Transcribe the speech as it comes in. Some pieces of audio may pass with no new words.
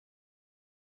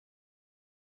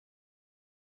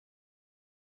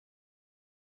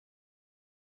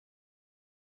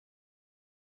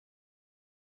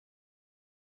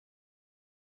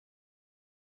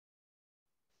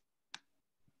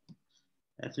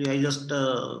Actually, I just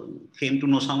came to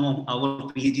know some of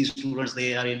our PhD students.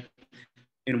 They are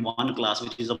in one class,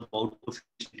 which is about to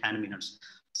finish in 10 minutes.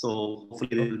 So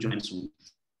hopefully they will join soon.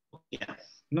 Yeah.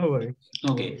 No worries.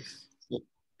 Okay.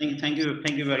 Thank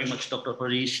you very much, Dr.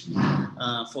 Harish,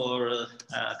 for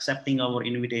accepting our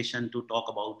invitation to talk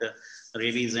about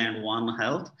rabies and One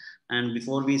Health. And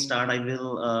before we start, I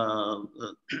will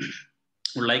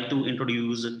would like to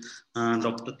introduce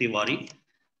Dr. Tiwari.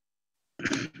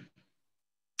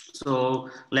 So,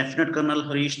 Lieutenant Colonel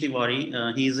Harish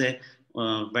Tiwari, he is a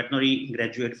veterinary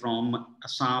graduate from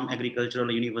Assam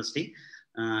Agricultural University.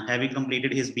 Having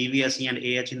completed his BVSc and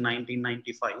AH in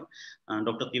 1995,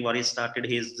 Dr. Tiwari started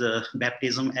his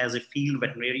baptism as a field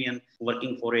veterinarian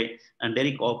working for a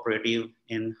dairy cooperative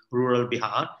in rural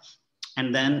Bihar.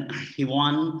 And then he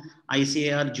won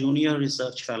ICAR Junior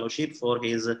Research Fellowship for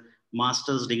his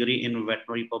master's degree in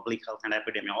veterinary public health and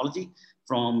epidemiology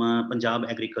from Punjab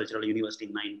Agricultural University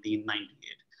in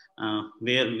 1998,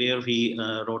 where he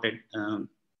wrote a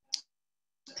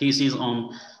thesis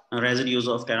on residues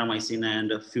of terramycin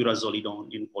and furazolidone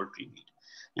in poultry meat.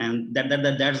 And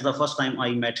that's the first time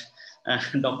I met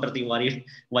Dr. Tiwari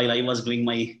while I was doing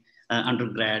my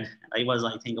undergrad. I was,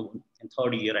 I think, in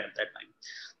third year at that time.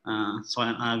 So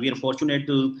we are fortunate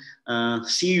to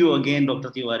see you again, Dr.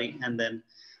 Tiwari. And then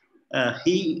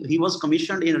he was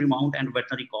commissioned in Remount and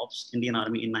Veterinary Corps, Indian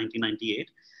Army in 1998.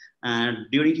 And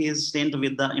during his stint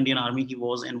with the Indian Army, he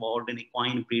was involved in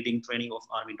equine breeding training of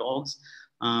Army dogs,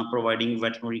 providing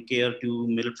veterinary care to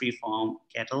military farm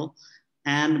cattle,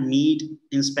 and meat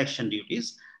inspection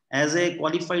duties. As a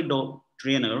qualified dog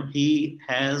trainer, he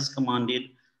has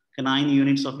commanded canine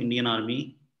units of Indian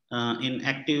Army in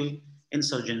active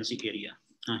insurgency area.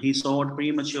 He sought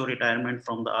premature retirement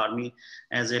from the Army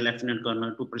as a lieutenant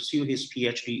colonel to pursue his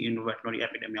PhD in veterinary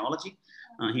epidemiology.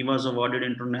 He was awarded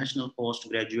International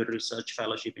Postgraduate Research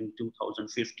Fellowship in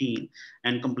 2015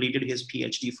 and completed his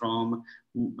PhD from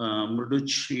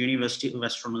Murdoch University,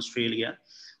 Western Australia.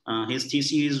 His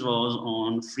thesis was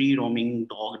on free roaming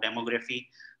dog demography,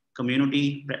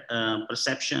 community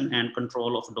perception, and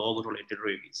control of dog related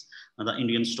rabies, the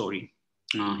Indian story.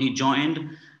 He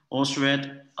joined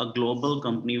OSVET, a global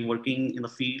company working in the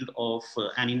field of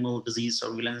animal disease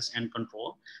surveillance and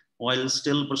control, while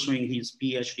still pursuing his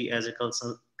PhD as a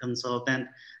consultant,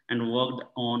 and worked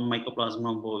on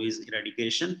Mycoplasma bovis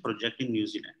eradication project in New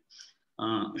Zealand.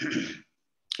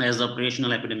 As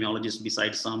operational epidemiologist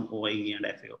beside some OIE and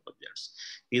FAO projects.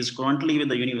 He is currently with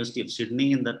the University of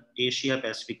Sydney in the Asia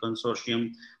Pacific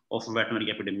Consortium of Veterinary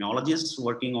Epidemiologists,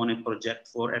 working on a project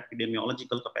for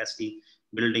epidemiological capacity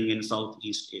building in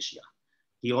Southeast Asia.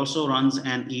 He also runs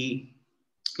an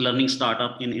e-learning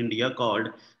startup in India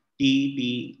called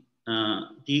TEPLU,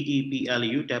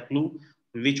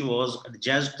 which was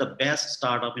judged the best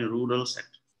startup in rural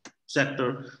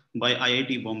sector by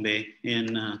IIT Bombay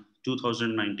in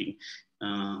 2019.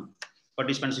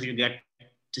 Participants, if you get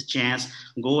a chance,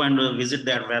 go and visit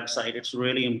their website. It's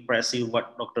really impressive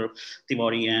what Dr.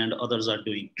 Tiwari and others are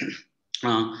doing.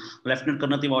 Lieutenant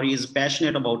Colonel Tiwari is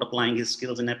passionate about applying his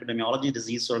skills in epidemiology,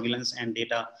 disease surveillance, and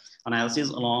data analysis,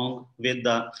 along with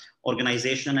the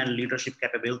organization and leadership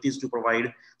capabilities to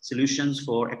provide solutions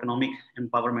for economic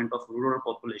empowerment of rural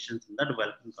populations in the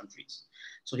developing countries.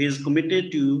 So he is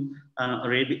committed to a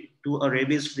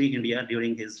rabies-free India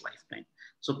during his lifetime.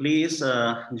 So please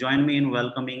join me in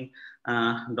welcoming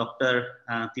Dr.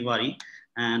 Tiwari,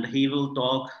 and he will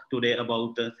talk today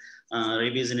about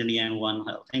rabies in India and One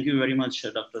Health. Thank you very much,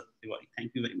 Dr. Tiwari.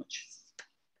 Thank you very much.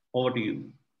 Over to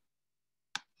you.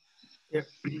 Yeah.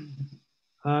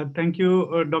 Thank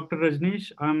you, Dr.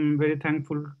 Rajneesh. I'm very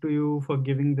thankful to you for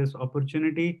giving this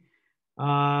opportunity.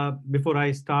 Before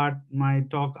I start my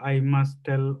talk, I must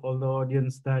tell all the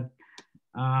audience that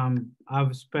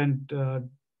I've spent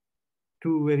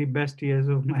 2 very best years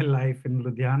of my life in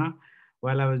Ludhiana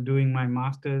while I was doing my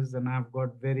master's, and I've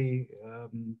got very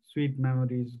sweet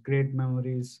memories, great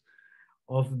memories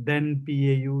of then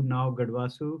PAU, now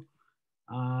GADVASU.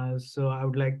 So I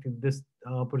would like this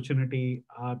opportunity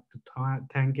to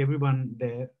thank everyone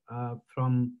there,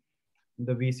 from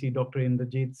the VC, Dr.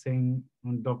 Indrajit Singh,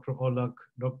 and Dr. Olak,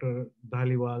 Dr.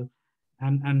 Dhaliwal,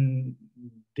 and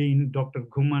Dean Dr.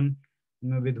 Ghuman,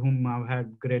 with whom I've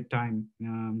had great time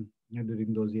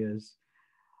during those years.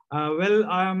 Well,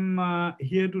 I'm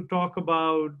here to talk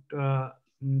about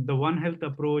the One Health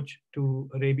approach to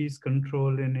rabies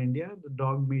control in India, the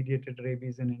dog-mediated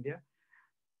rabies in India.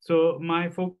 So my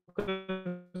focus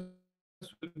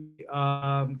will be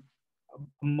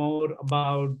more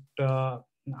about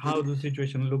how the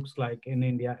situation looks like in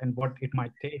India and what it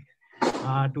might take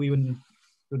to even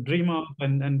to dream of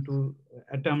and to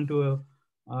attempt to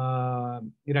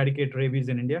eradicate rabies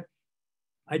in India.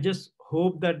 I just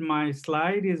hope that my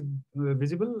slide is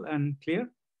visible and clear.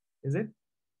 Is it?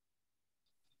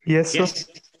 Yes, sir. Yes,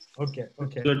 Okay,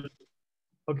 okay, good.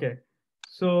 okay.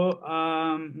 So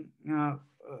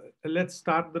let's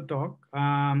start the talk.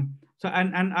 And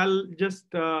I'll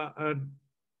just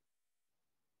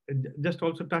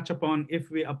also touch upon, if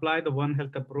we apply the One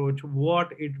Health approach,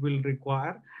 what it will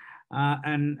require,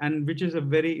 and which is a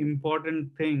very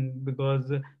important thing,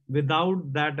 because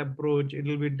without that approach, it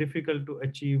will be difficult to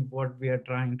achieve what we are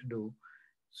trying to do.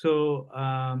 So,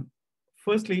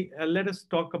 firstly, let us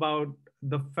talk about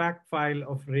the fact file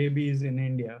of rabies in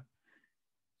India.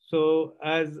 So,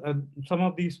 as some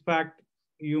of these facts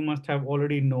you must have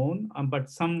already known, but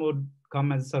some would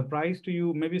come as surprise to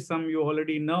you. Maybe some you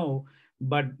already know,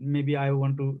 but maybe I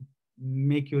want to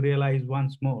make you realize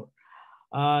once more.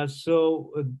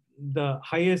 The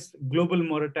highest global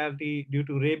mortality due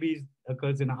to rabies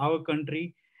occurs in our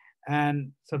country,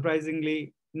 and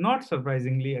surprisingly, not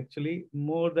surprisingly, actually,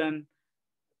 more than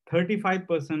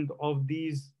 35% of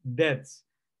these deaths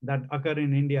that occur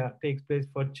in India takes place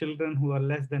for children who are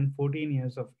less than 14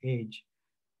 years of age.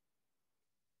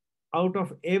 Out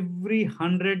of every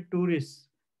 100 tourists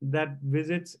that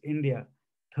visits India,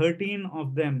 13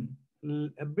 of them,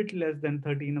 a bit less than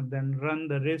 13 of them, run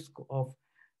the risk of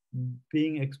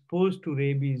being exposed to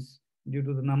rabies due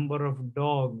to the number of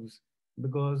dogs,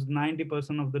 because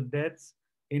 90% of the deaths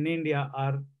in India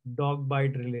are dog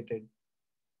bite related.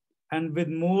 And with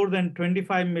more than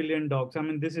 25 million dogs, I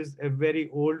mean, this is a very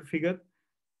old figure.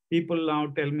 People now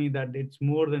tell me that it's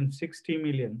more than 60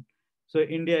 million. So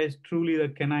India is truly the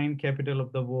canine capital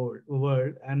of the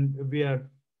world, and the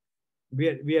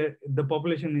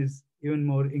population is even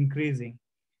more increasing.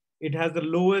 It has the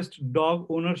lowest dog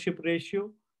ownership ratio.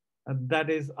 That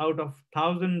is, out of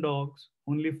 1,000 dogs,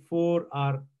 only 4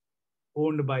 are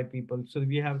owned by people. So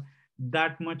we have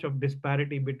that much of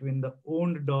disparity between the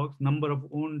owned dogs, number of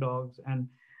owned dogs, and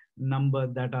number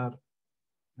that are,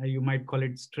 you might call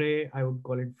it stray, I would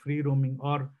call it free roaming,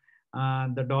 or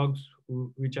the dogs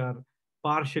which are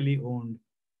partially owned.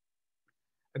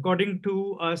 According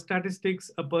to statistics,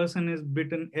 a person is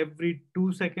bitten every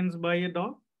 2 seconds by a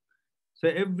dog. So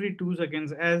every 2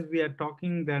 seconds, as we are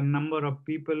talking, there are number of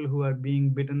people who are being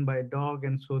bitten by a dog,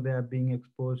 and so they are being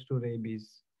exposed to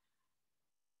rabies.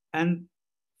 And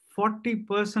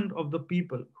 40% of the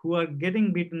people who are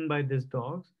getting bitten by these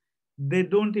dogs, they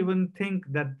don't even think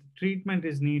that treatment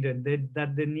is needed,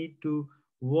 that they need to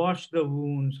wash the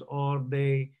wounds, or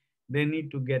they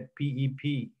need to get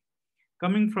PEP.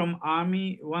 Coming from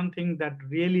army, one thing that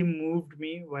really moved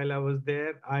me while I was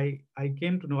there, I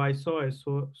came to know, I saw a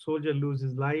soldier lose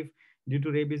his life due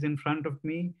to rabies in front of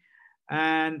me.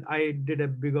 And I did a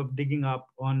big of digging up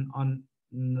on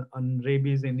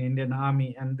rabies in Indian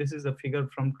army, and this is a figure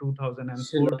from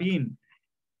 2014.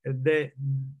 There,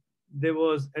 there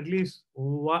was at least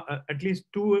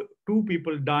two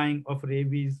people dying of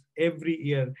rabies every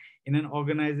year in an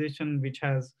organization which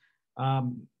has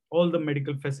all the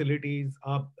medical facilities,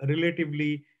 are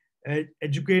relatively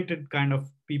educated kind of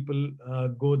people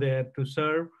go there to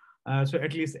serve. So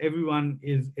at least everyone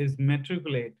is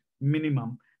matriculate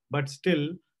minimum, but still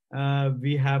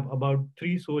we have about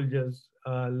 3 soldiers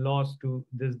lost to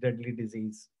this deadly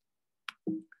disease.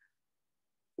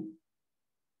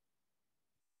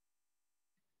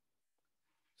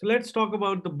 So let's talk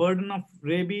about the burden of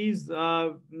rabies.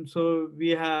 So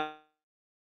we have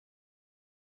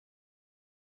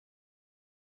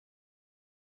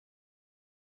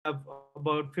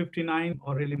about 59,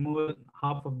 or really more than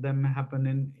half of them happen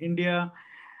in India.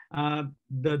 Uh,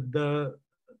 the the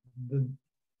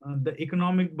the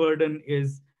economic burden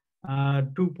is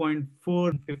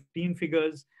 2.4 15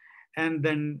 figures, and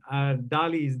then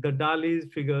the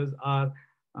Dalis figures are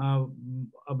uh,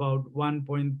 about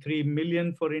 1.3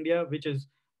 million for India, which is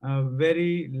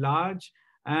very large.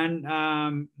 And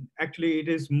actually, it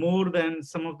is more than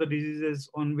some of the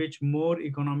diseases on which more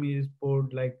economy is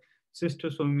poured, like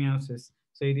schistosomiasis.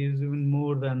 So it is even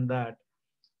more than that.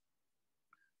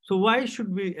 So why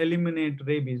should we eliminate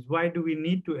rabies? Why do we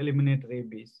need to eliminate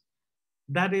rabies?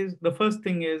 That is, the first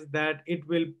thing is that it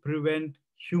will prevent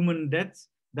human deaths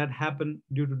that happen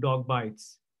due to dog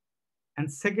bites.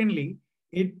 And secondly,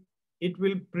 it, it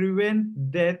will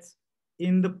prevent deaths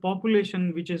in the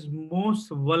population which is most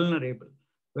vulnerable.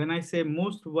 When I say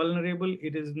most vulnerable,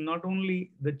 it is not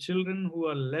only the children who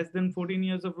are less than 14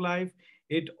 years of life,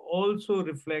 it also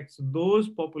reflects those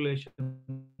populations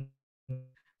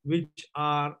which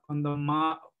are on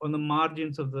the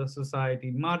margins of the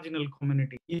society, marginal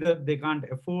community. Either they can't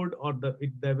afford, or the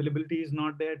availability is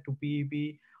not there to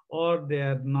PEP, or they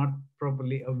are not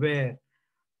properly aware.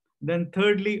 Then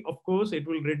thirdly, of course, it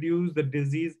will reduce the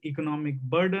disease economic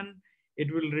burden.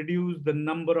 It will reduce the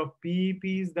number of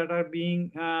PEPs that are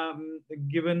being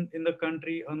given in the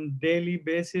country on daily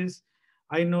basis.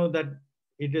 I know that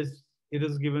it is it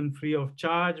is given free of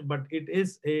charge, but it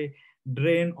is a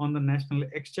drain on the national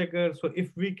exchequer. So if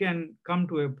we can come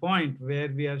to a point where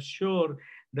we are sure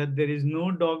that there is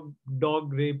no dog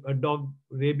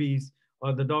rabies,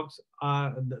 or the dogs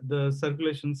are the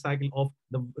circulation cycle of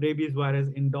the rabies virus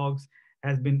in dogs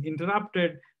has been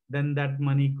interrupted, then that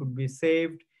money could be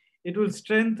saved. It will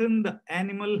strengthen the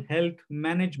animal health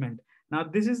management. Now,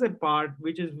 this is a part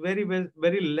which is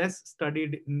very less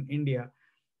studied in India.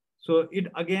 So it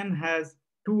again has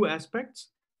two aspects.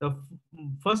 The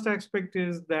first aspect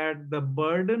is that the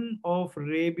burden of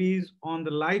rabies on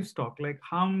the livestock, like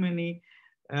how many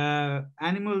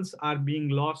animals are being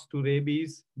lost to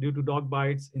rabies due to dog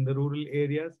bites in the rural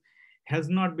areas, has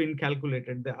not been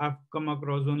calculated. I've come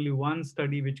across only one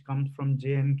study which comes from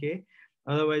JNK.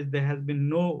 Otherwise, there has been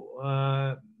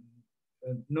no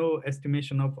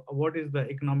estimation of what is the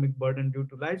economic burden due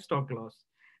to livestock loss.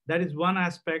 That is one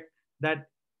aspect, that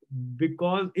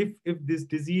because if this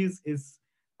disease is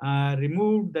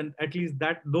removed, then at least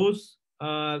that those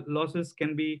losses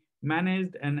can be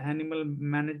managed and animal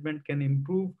management can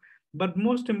improve. But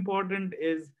most important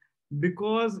is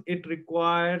because it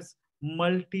requires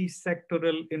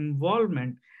multi-sectoral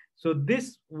involvement. So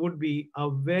this would be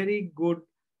a very good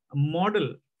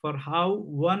model for how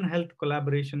One Health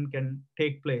collaboration can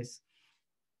take place.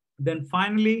 Then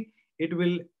finally, it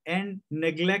will end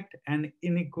neglect and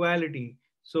inequality.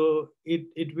 So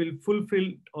it will fulfill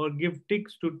or give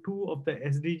ticks to two of the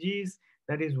SDGs,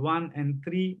 that is 1 and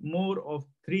 3, more of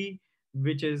 3,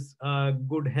 which is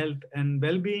good health and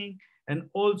well-being, and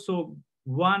also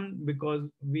 1, because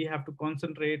we have to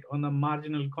concentrate on the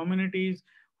marginal communities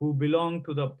who belong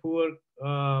to the poor,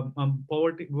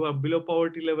 poverty, who are below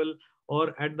poverty level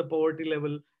or at the poverty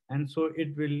level. And so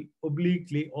it will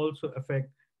obliquely also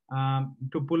affect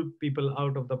to pull people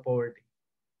out of the poverty.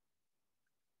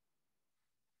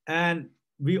 And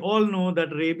we all know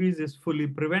that rabies is fully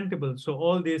preventable. So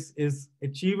all this is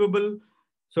achievable.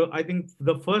 So I think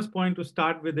the first point to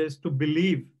start with is to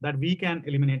believe that we can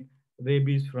eliminate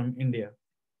rabies from India.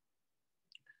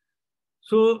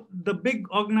 So the big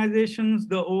organizations,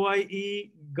 the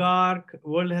OIE, GARC,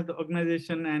 World Health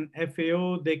Organization, and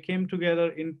FAO, they came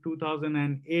together in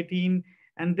 2018,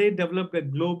 and they developed a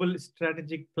global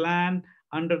strategic plan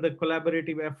under the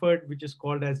collaborative effort, which is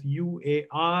called as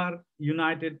UAR,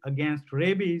 United Against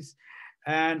Rabies.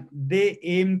 And they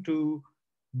aim to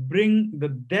bring the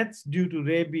deaths due to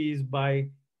rabies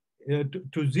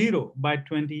to zero by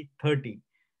 2030.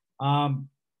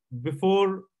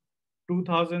 Before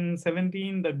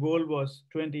 2017, the goal was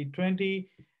 2020,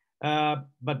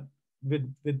 but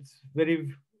with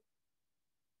very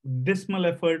dismal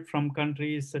effort from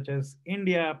countries such as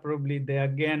India, probably they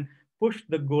again pushed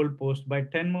the goalpost by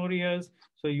 10 more years.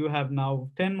 So you have now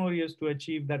 10 more years to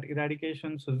achieve that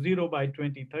eradication, so zero by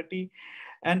 2030.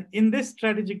 And in this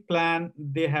strategic plan,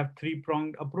 they have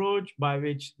three-pronged approach by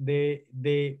which they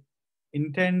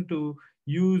intend to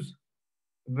use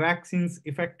vaccines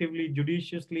effectively,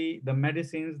 judiciously, the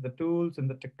medicines, the tools, and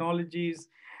the technologies.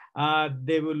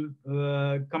 They will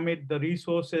commit the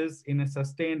resources in a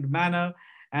sustained manner,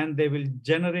 and they will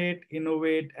generate,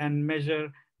 innovate, and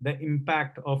measure the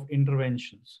impact of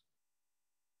interventions.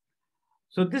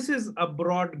 So this is a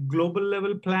broad global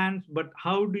level plan, but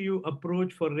how do you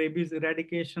approach for rabies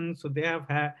eradication? So they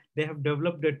have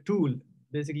developed a tool.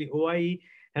 Basically, OIE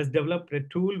has developed a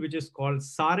tool which is called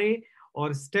SARE, or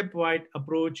stepwise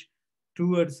approach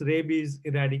towards rabies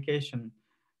eradication.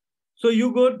 So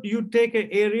you take an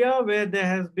area where there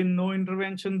has been no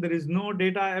intervention, there is no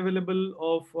data available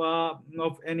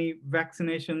of any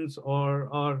vaccinations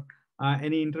or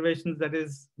any interventions that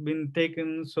has been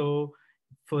taken. So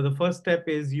for the first step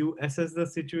is you assess the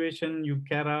situation, you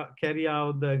carry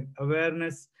out the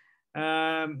awareness,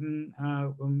 how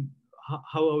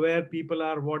aware people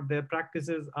are, what their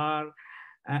practices are,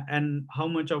 and how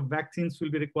much of vaccines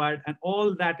will be required. And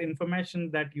all that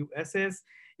information that you assess,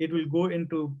 it will go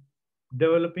into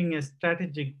developing a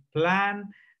strategic plan,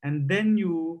 and then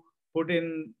you put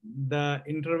in the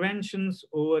interventions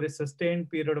over a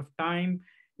sustained period of time.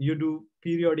 You do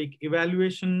periodic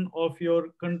evaluation of your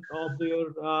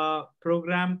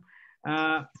program,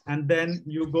 and then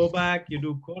you go back, you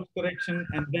do course correction,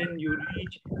 and then you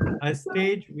reach a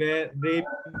stage where rabies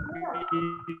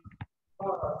is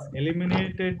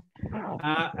eliminated,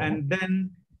 and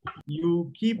then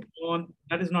you keep on.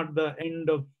 That is not the end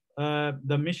of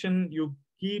the mission. You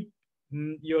keep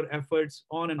your efforts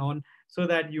on and on so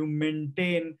that you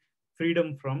maintain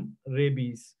freedom from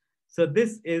rabies. So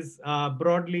this is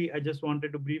broadly, I just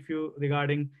wanted to brief you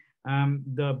regarding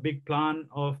the big plan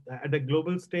of at the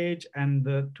global stage and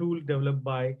the tool developed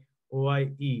by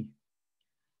OIE.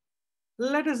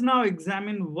 Let us now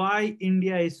examine why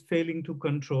India is failing to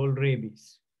control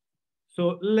rabies.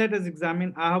 So let us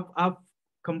examine, I've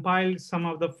compiled some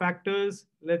of the factors.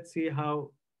 Let's see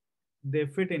how they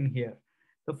fit in here.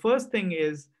 The first thing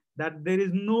is that there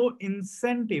is no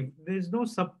incentive, there is no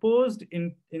supposed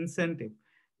incentive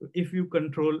if you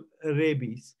control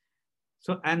rabies.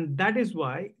 So, and that is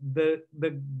why the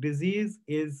disease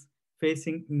is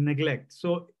facing neglect.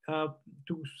 So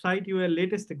to cite you a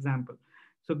latest example,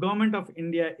 so government of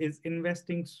India is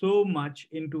investing so much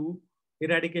into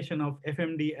eradication of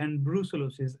FMD and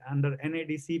brucellosis under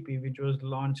NADCP, which was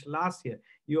launched last year.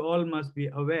 You all must be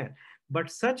aware.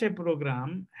 But such a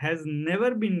program has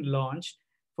never been launched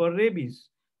for rabies.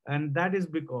 And that is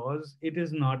because it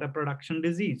is not a production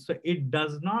disease. So it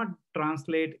does not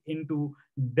translate into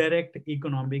direct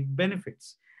economic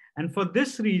benefits. And for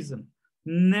this reason,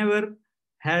 never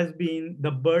has been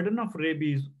the burden of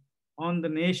rabies on the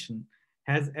nation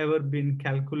has ever been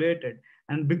calculated.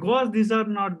 And because these are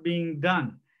not being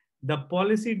done, the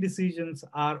policy decisions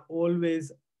are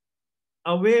always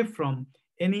away from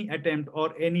any attempt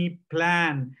or any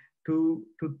plan to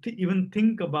even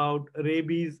think about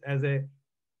rabies as a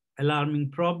alarming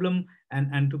problem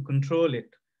and to control it.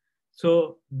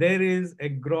 So there is a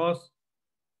gross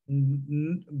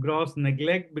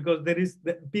neglect because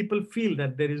people feel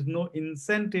that there is no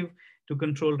incentive to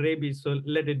control rabies, so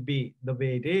let it be the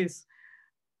way it is.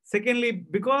 Secondly,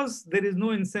 because there is no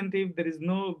incentive, there is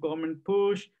no government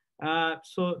push,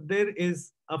 so there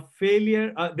is a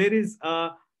failure, there is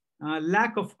a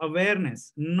lack of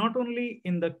awareness, not only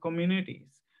in the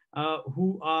communities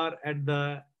who are at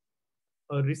the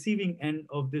receiving end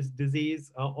of this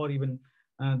disease or even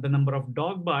the number of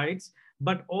dog bites,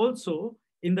 but also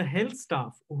in the health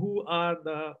staff who are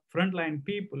the frontline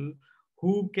people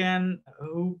who can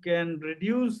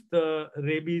reduce the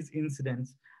rabies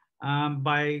incidence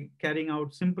by carrying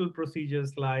out simple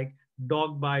procedures like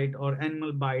dog bite or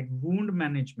animal bite wound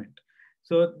management.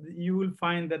 So you will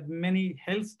find that many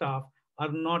health staff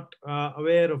are not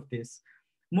aware of this.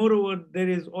 Moreover, there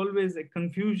is always a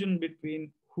confusion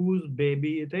between whose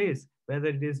baby it is, whether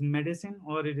it is medicine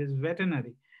or it is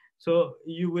veterinary. So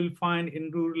you will find in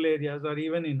rural areas or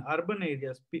even in urban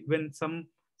areas, when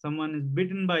someone is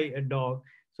bitten by a dog,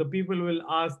 so people will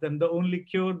ask them, the only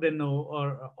cure they know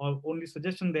or only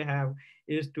suggestion they have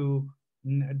is to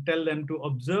tell them to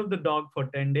observe the dog for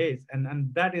 10 days.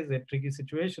 And that is a tricky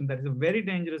situation. That is a very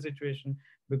dangerous situation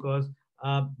because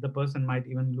the person might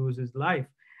even lose his life.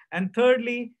 And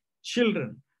thirdly,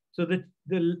 children. So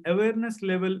the awareness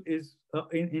level is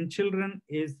in children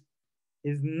is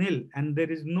nil, and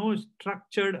there is no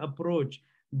structured approach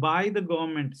by the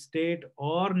government, state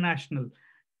or national,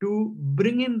 to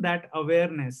bring in that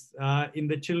awareness in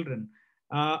the children.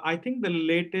 I think the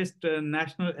latest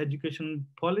national education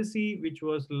policy, which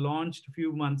was launched a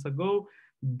few months ago,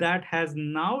 that has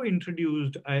now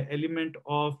introduced an element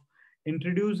of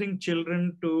introducing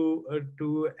children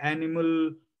to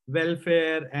animal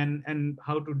welfare and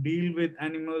how to deal with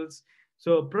animals.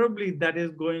 So probably that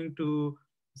is going to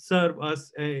serve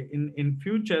us in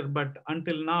future, but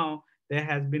until now there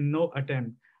has been no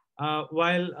attempt.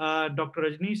 While Dr.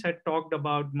 Rajneesh had talked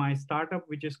about my startup,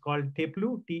 which is called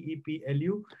TEPLU,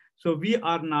 TEPLU. So we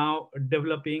are now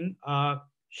developing a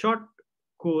short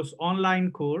course,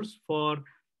 online course for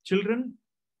children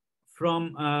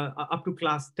from up to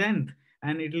class 10th,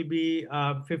 and it will be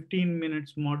 15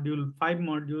 minutes module, 5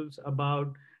 modules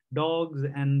about dogs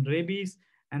and rabies.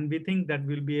 And we think that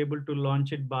we'll be able to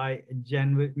launch it by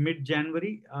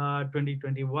mid-January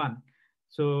 2021.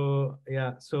 So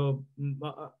yeah, so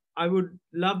I would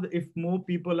love if more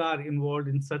people are involved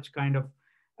in such kind of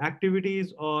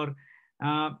activities, or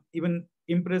even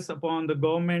impress upon the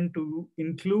government to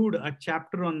include a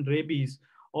chapter on rabies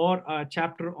or a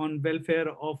chapter on welfare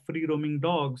of free roaming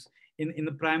dogs in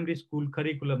the primary school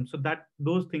curriculum. So that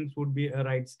those things would be a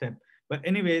right step. But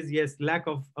anyways, yes, lack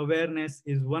of awareness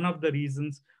is one of the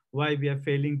reasons why we are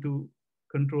failing to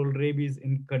control rabies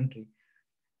in country.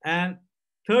 And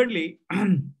thirdly,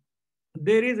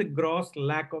 there is a gross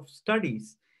lack of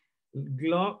studies.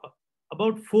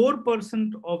 About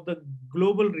 4% of the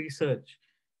global research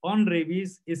on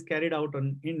rabies is carried out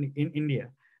in India.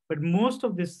 But most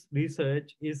of this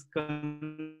research is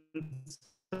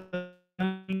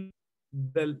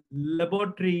the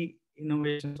laboratory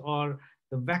innovations or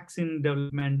the vaccine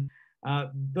development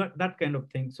that kind of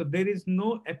thing. So there is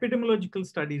no epidemiological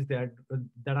studies that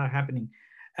are happening.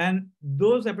 And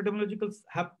those epidemiological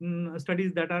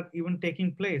studies that are even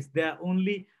taking place, they are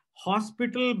only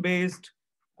hospital-based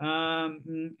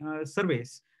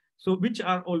surveys, so which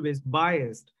are always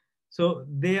biased. So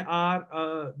they are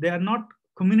not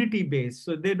community based,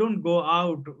 so they don't go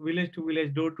out village to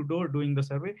village, door to door doing the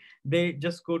survey. They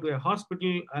just go to a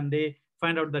hospital and they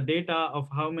find out the data of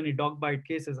how many dog bite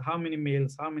cases, how many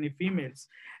males, how many females,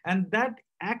 and that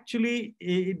actually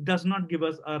it does not give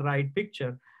us a right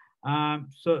picture. I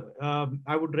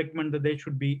would recommend that there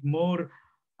should be more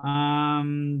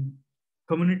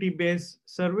community-based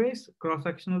surveys,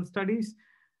 cross-sectional studies.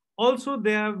 Also,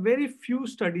 there are very few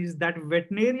studies that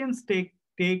veterinarians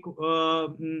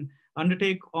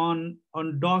undertake on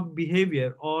dog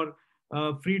behavior or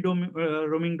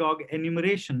roaming dog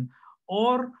enumeration,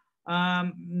 or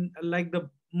like the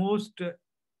most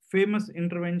famous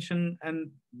intervention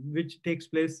and which takes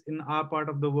place in our part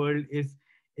of the world is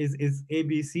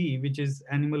ABC, which is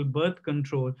animal birth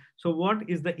control. So what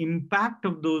is the impact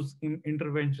of those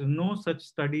interventions? No such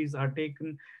studies are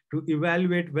taken to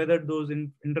evaluate whether those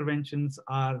interventions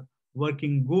are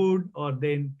working good, or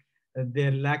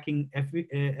they're lacking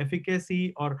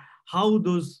efficacy, or how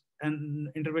those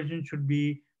interventions should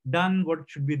be done, what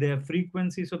should be their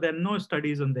frequency. So there are no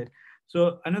studies on that.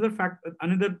 So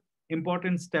another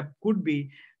important step could be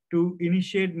to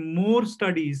initiate more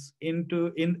studies in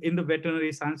the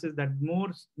veterinary sciences, that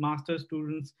more master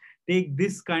students take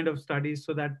this kind of studies,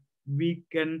 so that we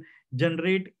can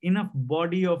generate enough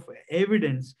body of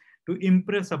evidence to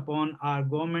impress upon our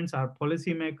governments, our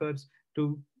policymakers,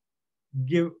 to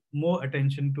give more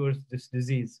attention towards this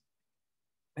disease.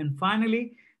 And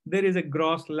finally, there is a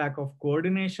gross lack of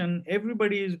coordination.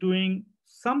 Everybody is doing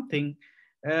something,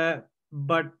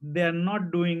 but they are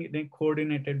not doing it in a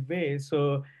coordinated way.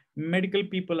 So medical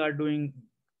people are doing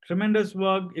tremendous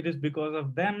work. It is because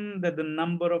of them that the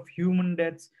number of human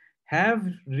deaths have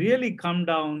really come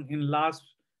down in last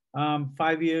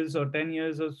 5 years or 10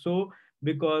 years or so,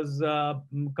 because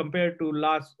compared to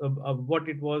last what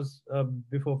it was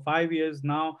before 5 years,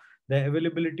 now the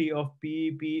availability of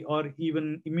PEP or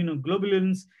even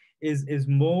immunoglobulins is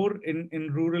more in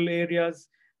rural areas.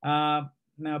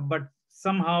 But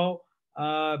somehow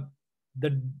uh,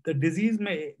 the disease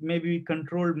may be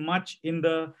controlled much in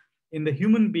the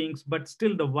human beings, but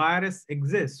still the virus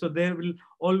exists. So there will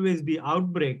always be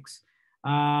outbreaks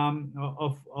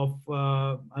of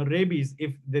rabies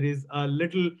if there is a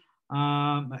little,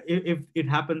 if it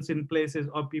happens in places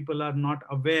or people are not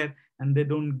aware and they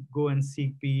don't go and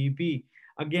seek PEP.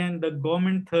 Again, the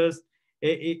government thirst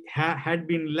had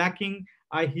been lacking.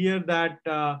 I hear that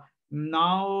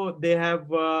now they have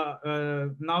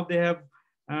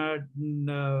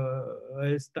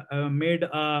made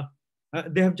a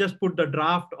they have just put the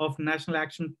draft of National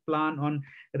Action Plan on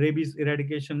rabies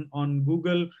eradication on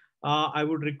Google. I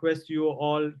would request you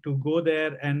all to go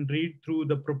there and read through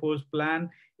the proposed plan.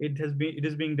 It is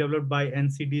being developed by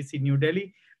NCDC New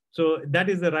Delhi. So that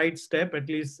is the right step. At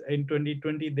least in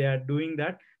 2020 they are doing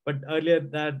that. But earlier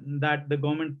that the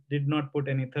government did not put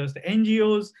any thirst.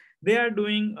 NGOs, they are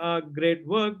doing great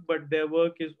work, but their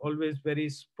work is always very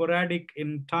sporadic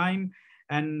in time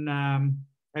and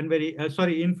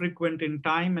very infrequent in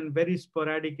time and very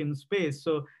sporadic in space.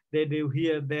 So they do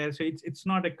here there. So it's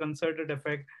not a concerted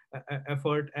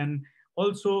effort, and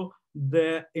also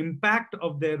the impact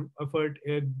of their effort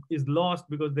is lost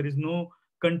because there is no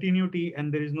continuity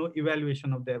and there is no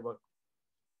evaluation of their work.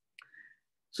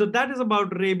 So that is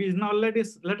about rabies. Now let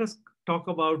us talk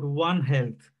about One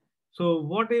Health. So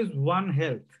what is One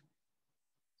Health?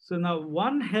 So now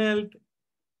One Health,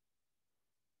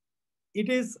 it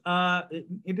is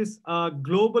a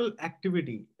global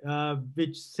activity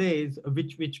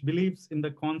which believes in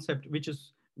the concept, which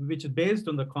is based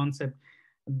on the concept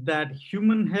that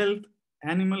human health,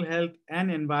 animal health,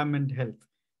 and environment health,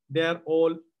 they are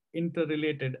all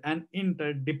interrelated and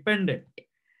interdependent.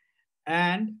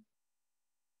 And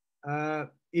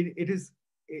it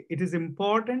is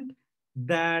important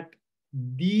that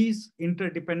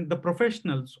the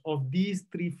professionals of these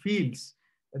three fields,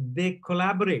 they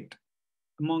collaborate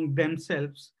among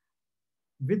themselves.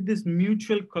 With this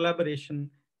mutual collaboration,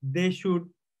 they should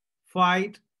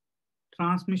fight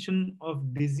transmission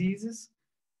of diseases.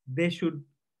 They should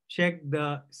check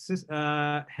the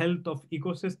health of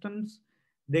ecosystems.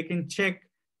 They can check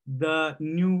the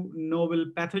new novel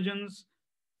pathogens,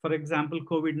 for example,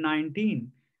 COVID-19.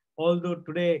 Although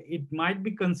today it might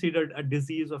be considered a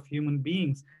disease of human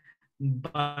beings,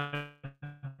 but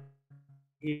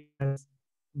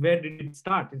where did it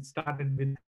start? It started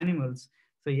with animals.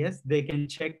 So yes, they can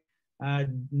check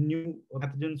new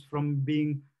pathogens from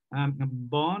being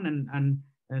born,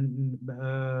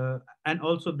 and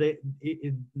also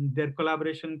their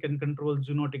collaboration can control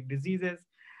zoonotic diseases,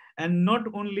 and not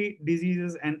only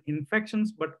diseases and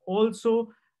infections, but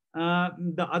also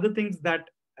the other things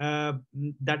uh,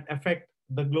 that affect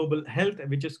the global health,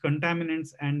 which is contaminants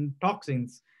and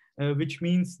toxins, which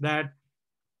means that,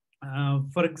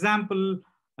 for example,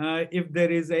 if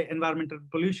there is a environmental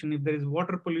pollution, if there is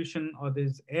water pollution or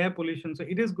there's air pollution, so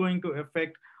it is going to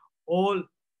affect all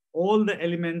all the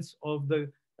elements of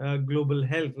the global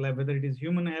health, like whether it is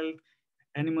human health,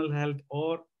 animal health,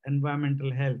 or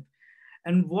environmental health.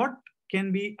 And what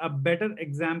can be a better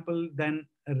example than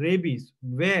rabies,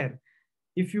 where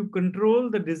if you control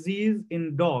the disease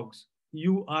in dogs,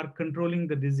 you are controlling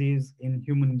the disease in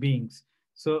human beings.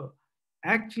 So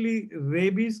actually,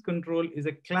 rabies control is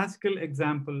a classical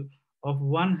example of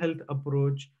One Health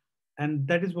approach. And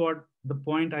that is what the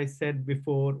point I said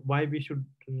before, why we should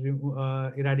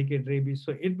eradicate rabies.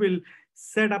 So it will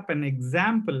set up an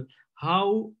example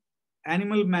how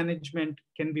animal management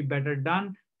can be better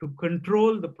done to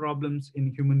control the problems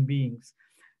in human beings.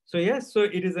 So yes, so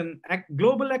it is an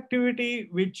global activity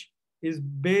which is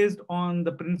based on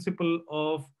the principle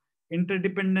of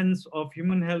interdependence of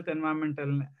human health,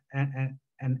 environmental,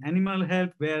 and animal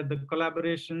health, where the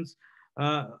collaborations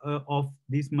of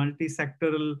these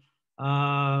multi-sectoral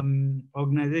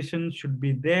organizations should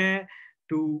be there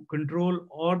to control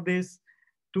all this,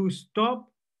 to stop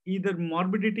either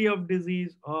morbidity of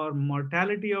disease or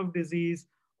mortality of disease,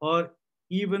 or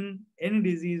even any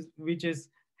disease which is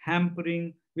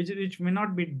hampering, which may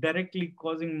not be directly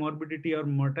causing morbidity or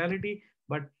mortality,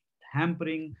 but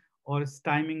hampering or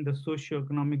stymieing the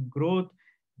socio-economic growth.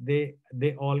 They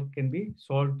all can be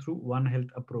solved through One Health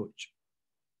approach.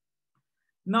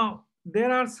 Now,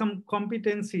 there are some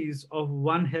competencies of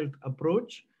One Health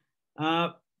approach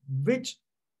which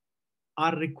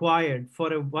are required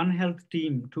for a One Health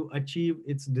team to achieve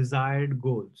its desired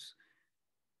goals.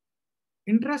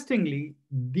 Interestingly,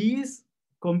 these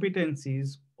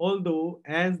competencies, although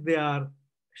as they are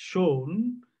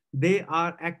shown, they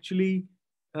are actually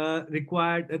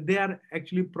required, they are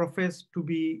actually professed to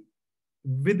be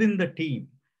within the team.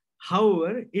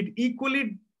 However, it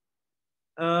equally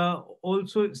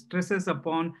also stresses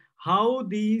upon how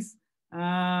these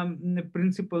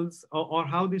principles, or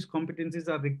how these competencies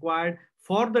are required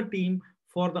for the team,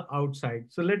 for the outside.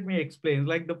 So let me explain.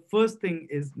 Like, the first thing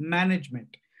is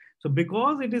management. So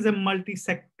because it is a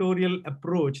multi-sectorial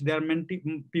approach, there are many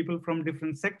people from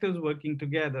different sectors working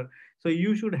together. So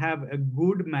you should have a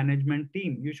good management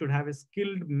team. You should have a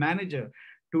skilled manager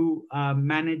to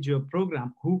manage your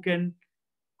program, who can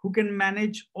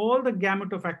manage all the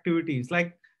gamut of activities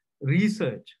like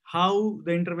research, how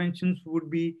the interventions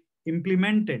would be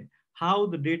implemented, how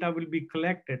the data will be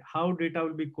collected, how data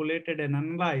will be collated and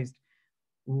analyzed,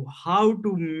 how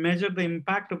to measure the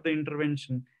impact of the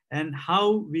intervention, and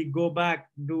how we go back,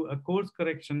 do a course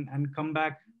correction, and come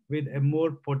back with a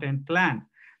more potent plan.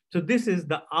 So this is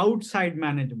the outside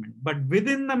management. But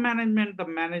within the management, the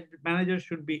manager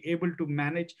should be able to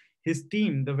manage his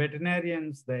team, the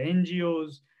veterinarians, the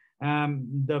NGOs, um,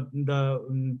 the, the,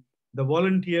 um, the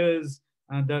volunteers,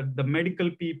 the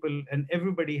medical people, and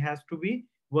everybody has to be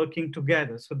working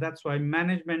together. So that's why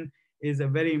management is a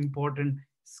very important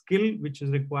skill which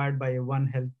is required by a One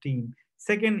Health team.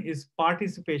 Second is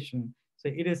participation. So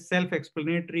it is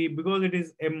self-explanatory because it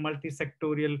is a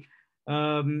multi-sectorial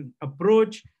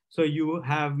approach. So you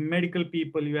have medical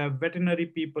people, you have veterinary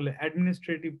people,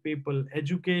 administrative people,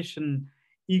 education,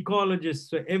 ecologists.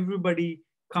 So everybody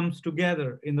comes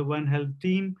together in the One Health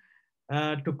team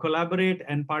to collaborate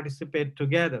and participate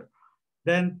together.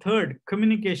 Then third,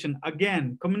 communication.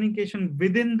 Again, communication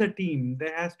within the team.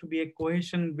 There has to be a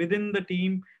cohesion within the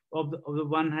team of the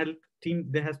One Health team.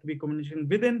 There has to be communication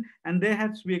within, and there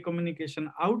has to be a communication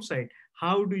outside.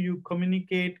 How do you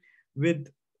communicate with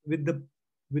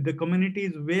the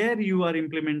communities where you are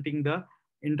implementing the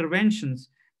interventions?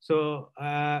 So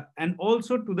and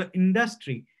also to the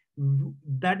industry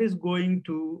that is going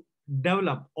to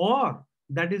develop or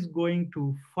that is going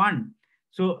to fund.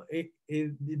 So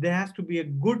there has to be a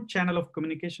good channel of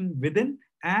communication within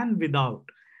and without.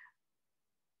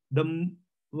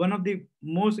 One of the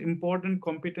most important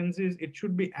competencies, it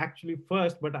should be actually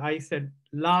first, but I said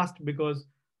last because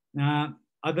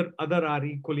other are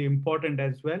equally important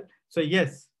as well. So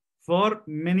yes, for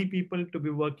many people to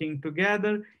be working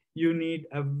together, you need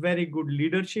a very good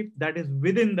leadership that is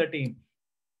within the team.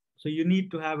 So you need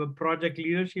to have a project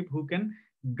leadership who can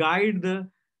guide the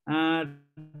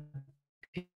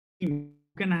team, who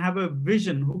can have a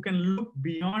vision, who can look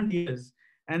beyond years,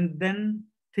 and then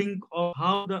think of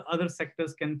how the other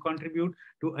sectors can contribute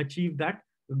to achieve that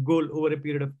goal over a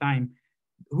period of time,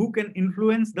 who can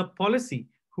influence the policy,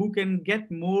 who can get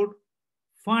more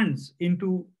funds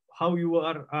into how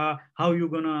you're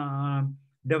gonna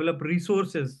develop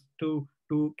resources to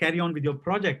carry on with your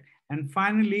project. And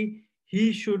finally, he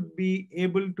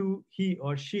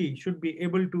or she should be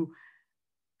able to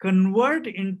convert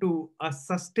into a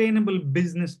sustainable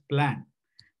business plan.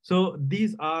 So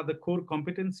these are the core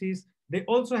competencies. They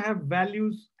also have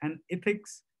values and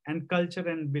ethics and culture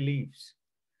and beliefs.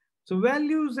 So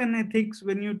values and ethics,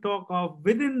 when you talk of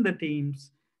within the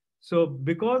teams, so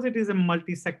because it is a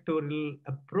multi-sectoral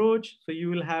approach, so you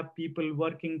will have people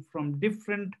working from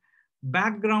different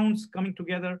backgrounds coming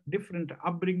together, different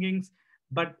upbringings,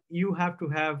 but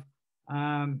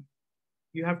um,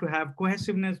 you have to have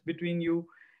cohesiveness between you.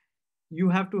 You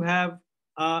have to have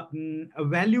a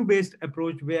value-based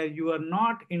approach where you are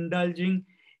not indulging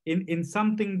in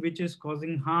something which is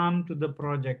causing harm to the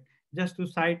project. Just to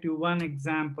cite you one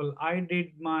example, I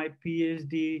did my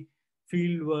PhD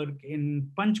fieldwork in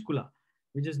Panchkula,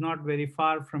 which is not very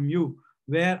far from you,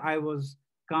 where I was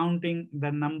counting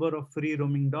the number of free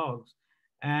roaming dogs.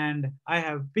 And I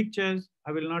have pictures.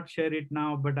 I will not share it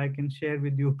now, but I can share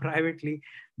with you privately,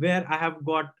 where I've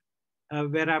got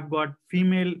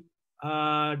female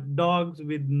dogs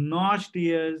with notched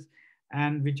ears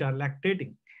and which are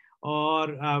lactating,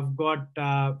 or I've got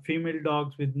female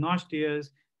dogs with notched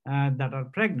ears that are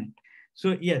pregnant.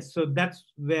 So yes, so that's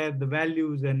where the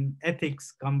values and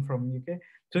ethics come from. Okay,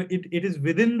 so it is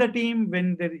within the team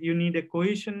when you need a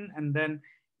cohesion, and then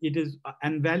it is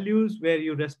and values where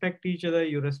you respect each other,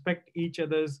 you respect each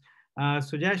other's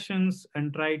suggestions,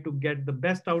 and try to get the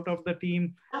best out of the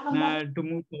team to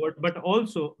move forward, but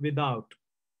also without.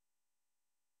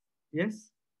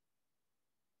 Yes.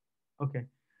 Okay.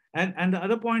 And the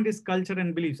other point is culture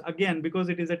and beliefs. Again, because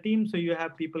it is a team, so you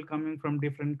have people coming from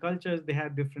different cultures, they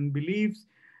have different beliefs.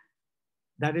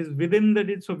 That is within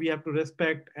the so we have to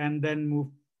respect and then move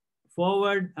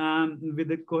forward with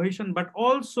the cohesion, but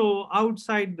also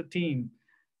outside the team.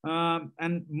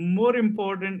 And more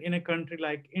important in a country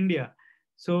like India.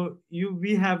 So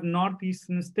we have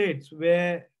northeastern states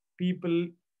where people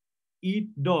eat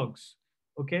dogs.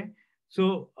 Okay.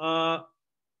 So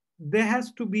there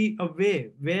has to be a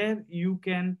way where you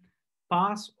can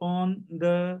pass on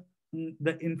the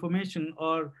information,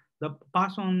 or the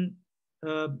pass on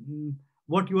uh,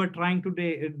 what you are trying to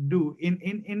do in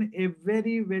a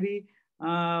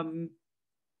um,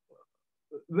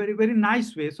 very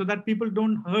nice way, so that people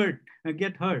don't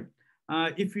get hurt.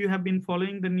 If you have been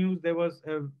following the news, there was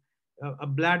a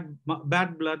bad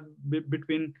blood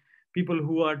between people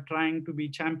who are trying to be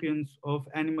champions of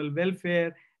animal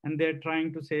welfare, and they're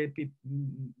trying to say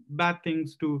bad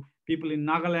things to people in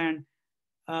Nagaland.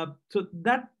 So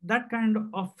that kind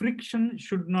of friction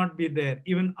should not be there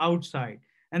even outside,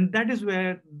 and that is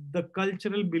where the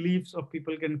cultural beliefs of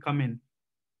people can come in.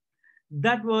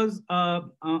 That was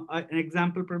an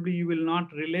example probably you will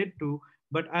not relate to,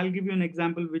 but I'll give you an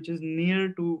example which is near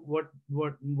to what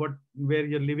where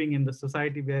you're living in the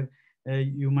society, where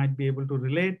you might be able to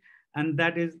relate. And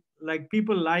that is, like,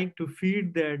 people like to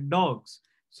feed their dogs.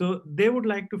 So they would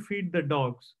like to feed the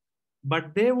dogs,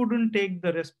 but they wouldn't take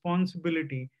the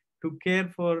responsibility to care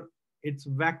for its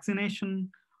vaccination,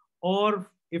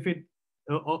 or if it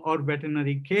or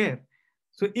veterinary care.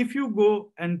 So if you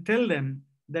go and tell them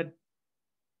that,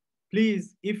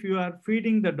 please, if you are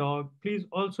feeding the dog, please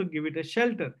also give it a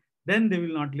shelter, then they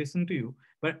will not listen to you.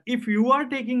 But if you are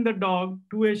taking the dog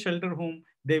to a shelter home,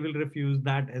 they will refuse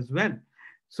that as well.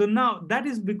 So now that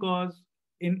is because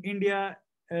in India,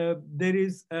 there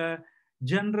is a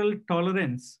general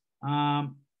tolerance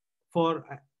for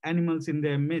animals in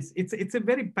their midst. It's a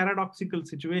very paradoxical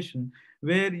situation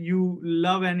where you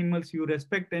love animals, you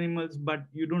respect animals, but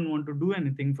you don't want to do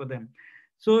anything for them.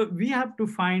 So we have to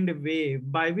find a way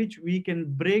by which we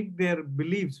can break their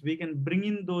beliefs, we can bring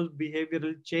in those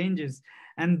behavioral changes.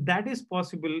 And that is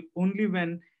possible only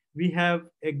when we have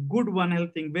a good One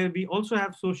Health thing, where we also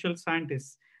have social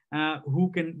scientists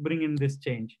who can bring in this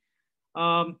change.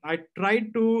 I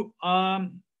tried to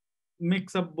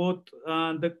mix up both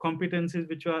the competencies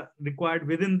which are required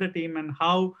within the team, and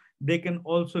how they can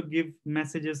also give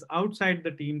messages outside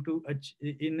the team to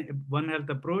in One Health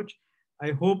approach.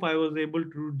 I hope I was able to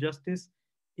do justice.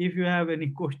 If you have any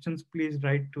questions, please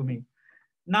write to me.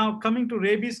 Now, coming to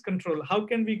rabies control, how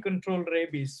can we control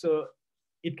rabies? So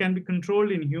it can be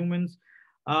controlled in humans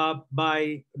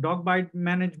by dog bite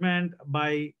management,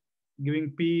 by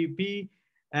giving PEP,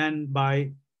 and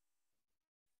by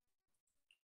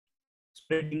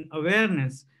spreading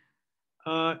awareness.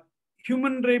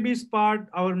 Human rabies part,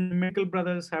 our medical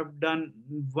brothers have done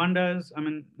wonders. I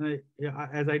mean, yeah,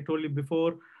 as I told you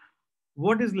before,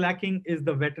 what is lacking is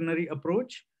the veterinary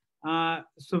approach.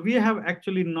 So we have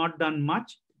actually not done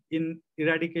much in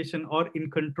eradication or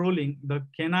in controlling the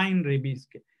canine rabies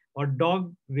or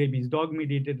dog rabies, dog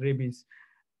mediated rabies.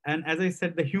 And as I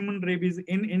said, the human rabies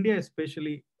in India,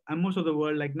 especially, and most of the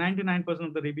world, like 99%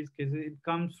 of the rabies cases, it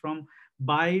comes from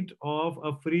bite of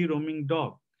a free roaming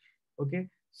dog. Okay,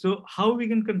 so how we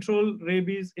can control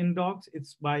rabies in dogs?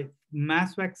 It's by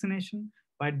mass vaccination,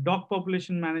 by dog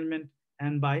population management,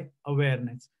 and by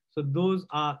awareness. So those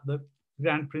are the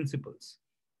grand principles.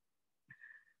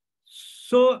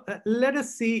 So let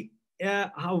us see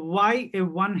why a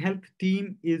One Health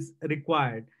team is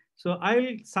required. So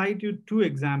I'll cite you two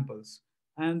examples,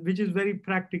 and which is very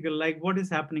practical, like what is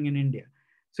happening in India.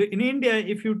 So in India,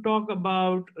 if you talk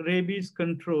about rabies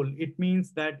control, it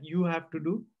means that you have to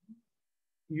do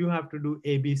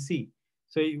ABC.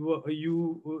 So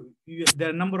there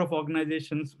are a number of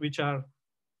organizations which are,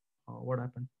 what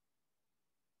happened?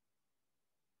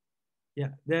 Yeah,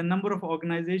 there are a number of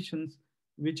organizations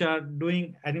which are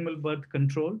doing animal birth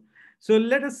control. So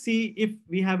let us see if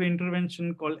we have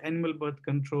intervention called animal birth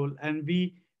control, and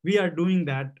we are doing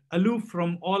that aloof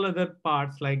from all other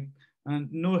parts, like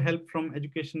no help from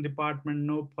education department,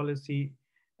 no policy,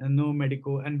 no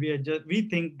medico, and we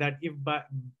think that if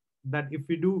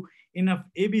we do enough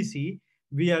ABC,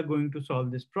 we are going to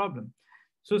solve this problem.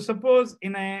 So suppose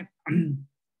in a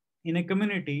in a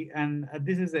community, and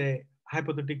this is a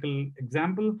hypothetical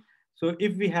example. So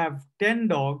if we have 10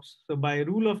 dogs, so by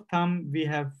rule of thumb, we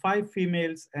have 5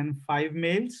 females and 5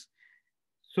 males.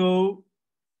 So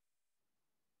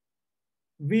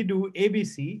we do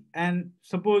ABC, and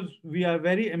suppose we are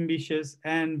very ambitious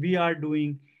and we are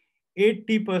doing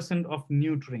 80% of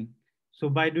neutering. So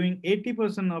by doing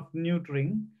 80% of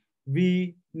neutering,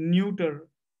 we neuter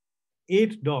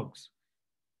 8 dogs,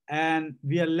 and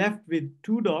we are left with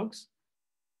 2 dogs,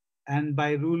 and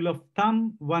by rule of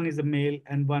thumb, one is a male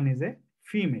and one is a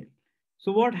female.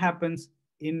 So what happens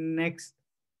in next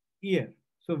year?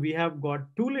 So we have got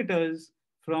 2 litters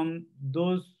from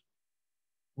those,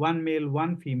 one male,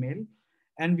 one female,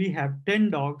 and we have 10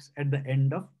 dogs at the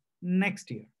end of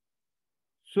next year.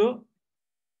 So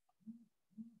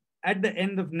at the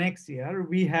end of next year,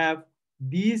 we have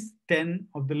these 10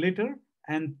 of the litter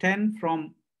and 10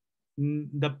 from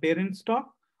the parent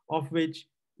stock, of which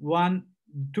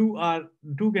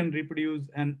two can reproduce,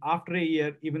 and after a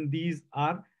year, even these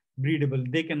are breedable.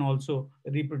 They can also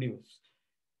reproduce.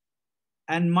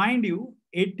 And mind you,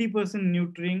 80%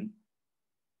 neutering,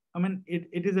 I mean,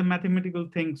 it is a mathematical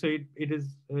thing, so it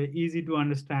is easy to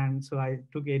understand. So I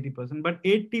took 80%, but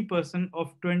 80%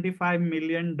 of 25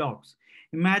 million dogs.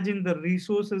 Imagine the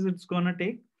resources it's gonna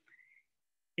take.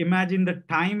 Imagine the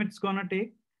time it's gonna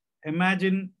take.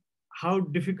 Imagine how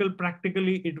difficult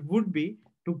practically it would be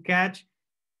to catch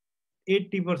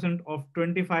 80% of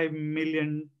 25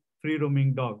 million free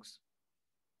roaming dogs.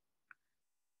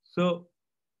 So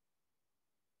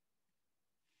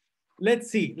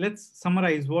let's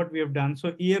summarize what we have done.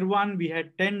 So year one, we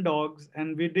had 10 dogs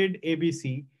and we did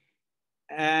ABC,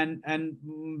 and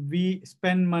we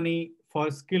spend money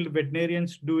for skilled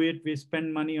veterinarians to do it. We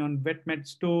spend money on vet med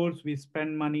stores. We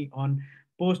spend money on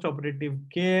post-operative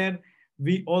care.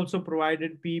 We also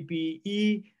provided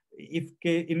PPE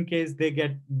in case they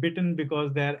get bitten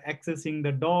because they're accessing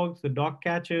the dogs, the dog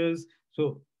catchers.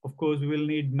 So of course we will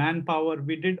need manpower.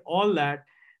 We did all that,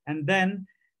 and then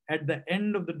at the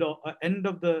end of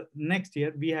the next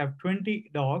year, we have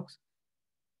 20 dogs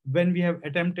when we have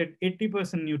attempted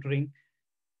 80% neutering.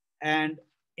 And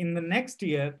in the next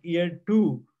year, year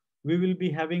two, we will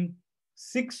be having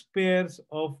 6 pairs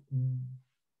of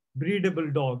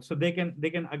breedable dogs. So they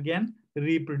can again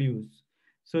reproduce.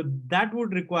 So that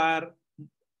would require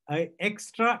an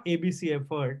extra ABC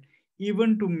effort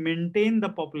even to maintain the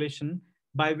population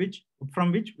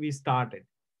from which we started.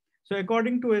 So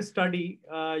according to a study,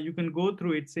 you can go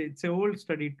through it. It's an old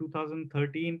study,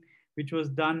 2013, which was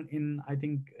done in, I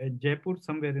think, Jaipur,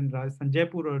 somewhere in Rajasthan,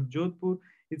 Jaipur or Jodhpur.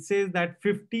 It says that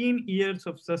 15 years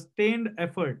of sustained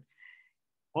effort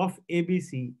of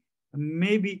ABC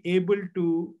may be able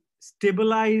to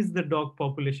stabilize the dog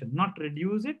population, not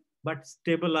reduce it, but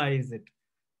stabilize it.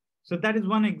 So that is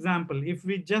one example. If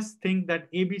we just think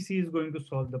that ABC is going to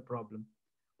solve the problem.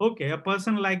 Okay, a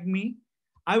person like me,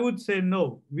 I would say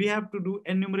no. We have to do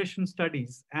enumeration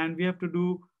studies, and we have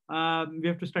to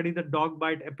study the dog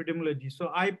bite epidemiology.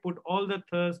 So I put all the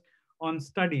thirst on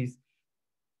studies.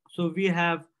 So we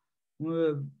have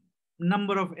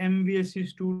number of MVSC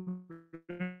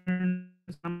students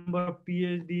number of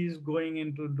PhDs going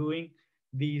into doing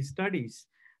these studies,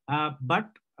 but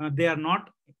they are not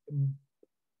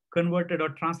converted or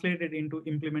translated into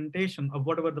implementation of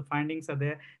whatever the findings are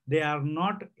there. They are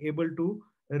not able to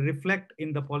reflect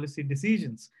in the policy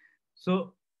decisions.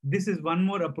 So this is one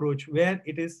more approach where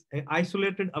it is an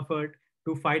isolated effort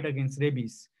to fight against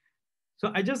rabies.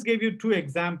 So I just gave you two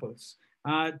examples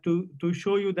to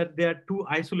show you that there are two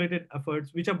isolated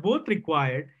efforts which are both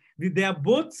required. They are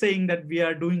both saying that we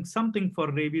are doing something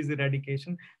for rabies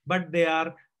eradication, but they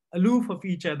are aloof of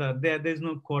each other. There's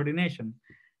no coordination.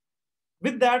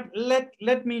 With that,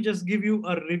 let me just give you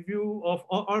a review of,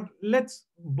 or let's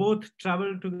both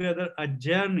travel together a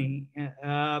journey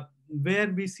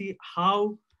where we see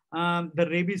how the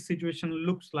rabies situation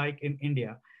looks like in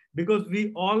India. Because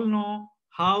we all know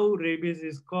how rabies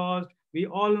is caused, we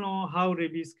all know how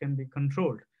rabies can be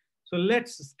controlled. So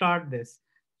let's start this.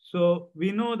 So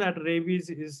we know that rabies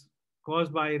is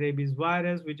caused by rabies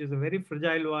virus, which is a very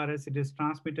fragile virus. It is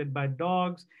transmitted by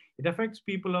dogs. It affects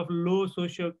people of low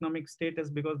socioeconomic status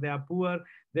because they are poor.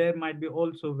 There might be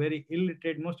also very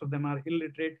illiterate. Most of them are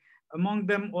illiterate. Among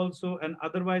them also, and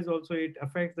otherwise also, it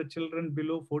affects the children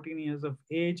below 14 years of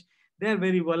age. They are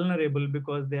very vulnerable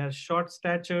because they are short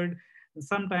statured.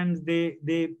 Sometimes they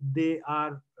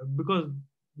are, because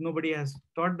nobody has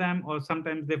taught them, or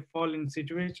sometimes they fall in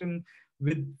situation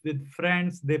with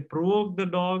friends. They provoke the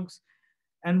dogs,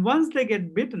 and once they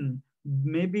get bitten,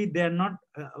 maybe they're not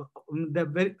they're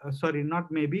very sorry,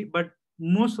 not maybe, but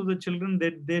most of the children,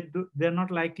 they're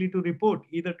not likely to report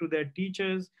either to their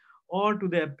teachers or to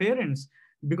their parents,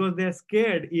 because they're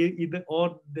scared either,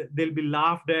 or they'll be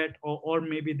laughed at, or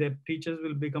maybe their teachers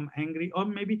will become angry, or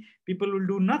maybe people will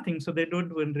do nothing, so they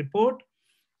don't even report.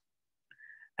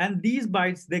 And these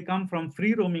bites, they come from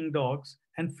free roaming dogs.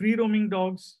 And free roaming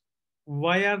dogs,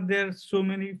 why are there so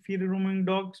many free roaming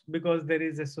dogs? Because there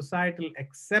is a societal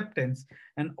acceptance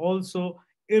and also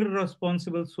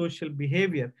irresponsible social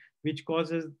behavior, which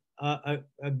causes a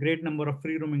great number of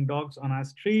free roaming dogs on our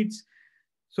streets.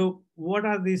 So what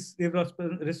are these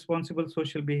irresponsible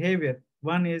social behavior?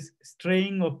 One is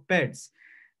straying of pets.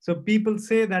 So people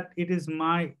say that it is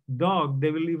my dog.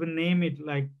 They will even name it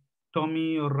like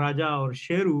Tommy or Raja or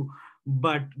Sheru,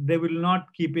 but they will not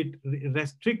keep it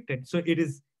restricted. So it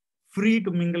is free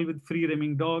to mingle with free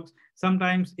roaming dogs.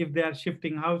 Sometimes if they are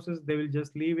shifting houses, they will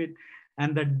just leave it,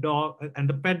 and the dog and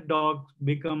the pet dog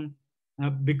becomes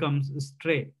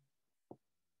stray.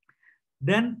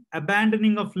 Then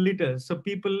abandoning of litters. So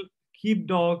people keep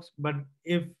dogs, but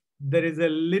if there is a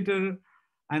litter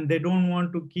and they don't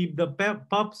want to keep the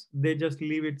pups, they just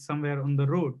leave it somewhere on the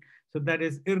road. So that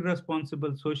is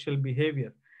irresponsible social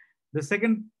behavior. The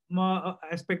second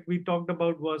aspect we talked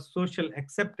about was social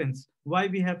acceptance. Why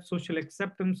we have social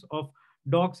acceptance of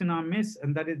dogs in our midst,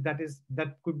 and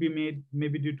that could be made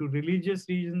maybe due to religious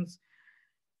reasons.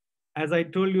 As I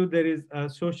told you, there is a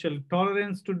social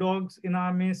tolerance to dogs in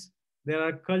our midst. There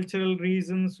are cultural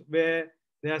reasons where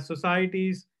there are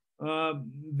societies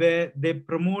where they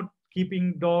promote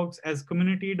keeping dogs as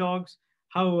community dogs.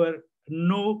 However,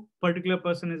 no particular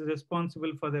person is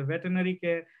responsible for their veterinary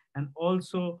care, and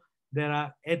also there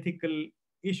are ethical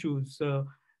issues. So,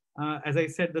 as I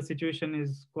said, the situation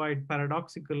is quite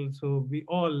paradoxical. So we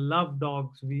all love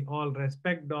dogs, we all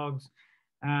respect dogs,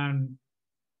 and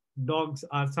dogs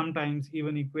are sometimes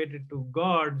even equated to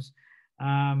gods.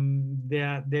 They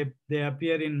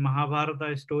appear in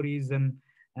Mahabharata stories, and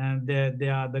they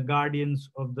are the guardians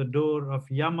of the door of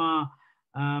Yama.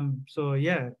 So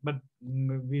yeah, but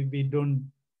we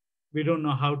don't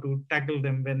know how to tackle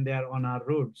them when they are on our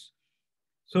roads.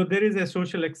 So there is a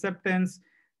social acceptance,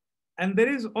 and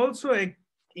there is also a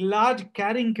large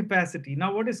carrying capacity.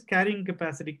 Now, what is carrying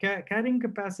capacity? Carrying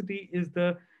capacity is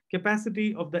the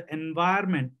capacity of the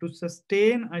environment to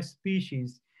sustain a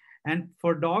species. And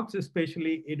for dogs,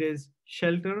 especially, it is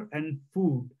shelter and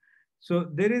food. So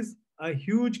there is a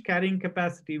huge carrying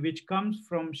capacity which comes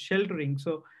from sheltering.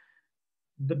 So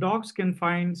the dogs can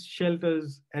find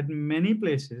shelters at many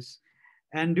places.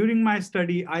 And during my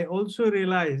study, I also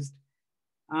realized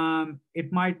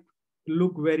it might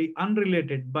look very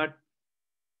unrelated, but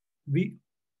we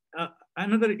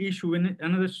another issue, in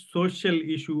another social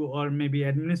issue or maybe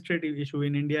administrative issue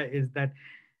in India is that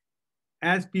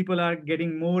as people are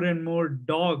getting more and more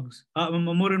dogs,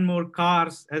 more and more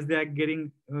cars, as they are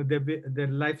getting their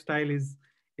lifestyle is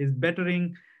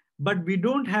bettering, but we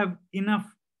don't have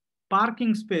enough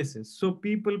parking spaces. So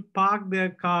people park their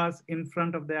cars in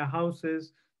front of their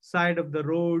houses, side of the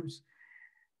roads,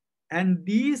 and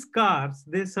these cars,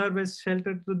 they serve as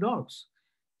shelter to dogs.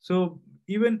 So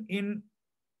even in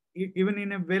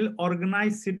a well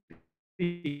organized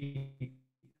city,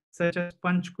 such as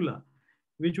Panchkula,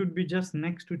 which would be just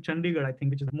next to Chandigarh, I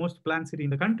think, which is the most planned city in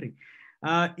the country.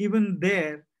 Even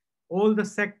there, all the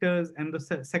sectors and the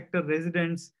sector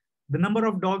residents, the number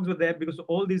of dogs were there because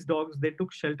all these dogs, they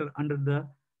took shelter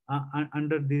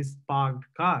under these parked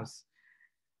cars.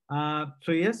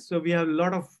 So yes, so we have a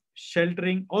lot of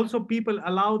sheltering. Also, people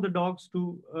allow the dogs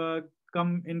to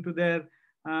come into their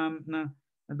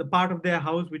the part of their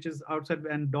house which is outside,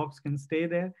 and dogs can stay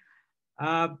there.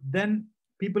 Then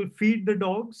people feed the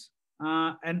dogs,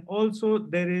 and also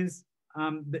there is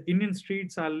the Indian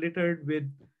streets are littered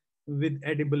with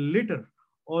edible litter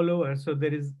all over. So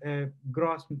there is a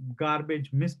gross garbage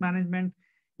mismanagement.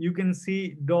 You can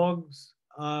see dogs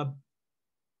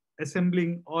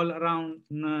assembling all around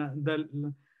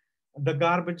the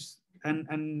garbage,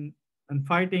 and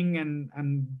fighting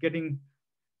and getting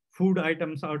food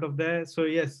items out of there. So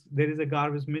yes, there is a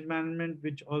garbage mismanagement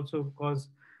which also cause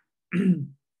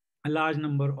a large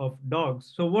number of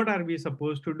dogs. So what are we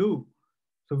supposed to do?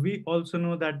 So we also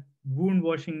know that wound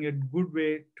washing is a good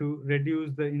way to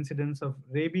reduce the incidence of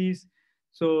rabies.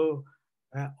 So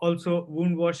also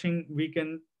wound washing, we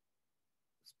can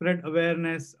spread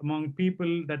awareness among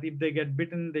people that if they get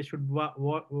bitten, they should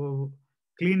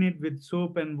clean it with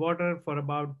soap and water for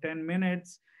about 10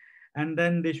 minutes. And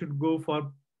then they should go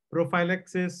for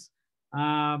prophylaxis,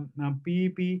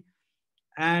 PEP.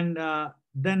 And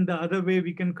then the other way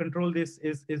we can control this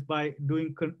is by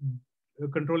doing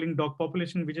controlling dog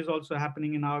population, which is also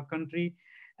happening in our country.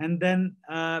 And then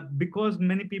because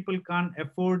many people can't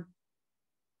afford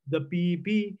the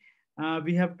PEP,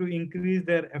 we have to increase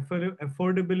their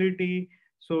affordability.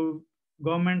 So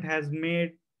government has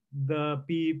made the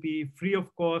PEP free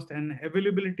of cost and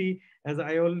availability. As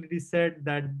I already said,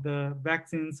 that the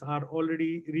vaccines are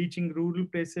already reaching rural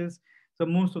places. So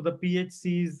most of the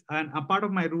PHCs, and a part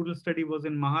of my rural study was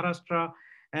in Maharashtra,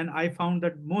 and I found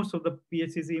that most of the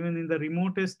PHCs, even in the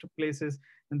remotest places,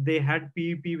 they had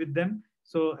PEP with them.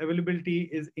 So availability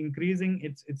is increasing.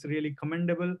 It's really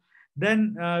commendable.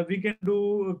 Then we can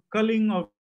do culling of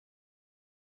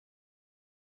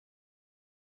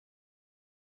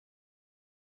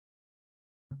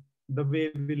the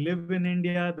way we live in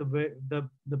India, the way the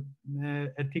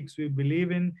ethics we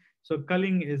believe in. So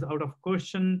culling is out of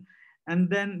question. And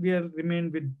then we are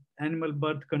remain with animal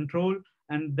birth control.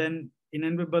 And then in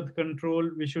animal birth control,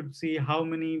 we should see how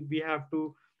many we have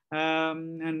to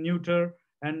and neuter.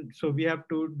 And so we have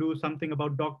to do something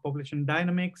about dog population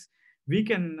dynamics. We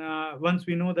can, once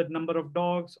we know that number of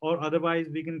dogs, or otherwise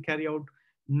we can carry out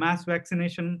mass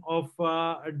vaccination of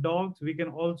dogs. We can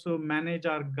also manage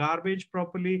our garbage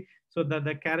properly so that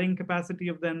the carrying capacity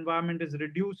of the environment is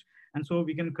reduced, and so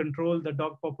we can control the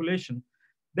dog population.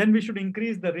 Then we should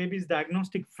increase the rabies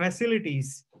diagnostic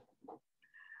facilities.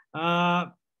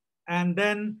 And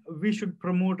then we should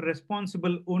promote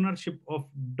responsible ownership of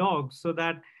dogs so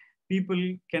that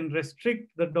people can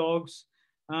restrict the dogs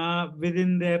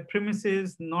within their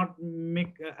premises, not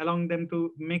allowing them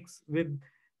to mix with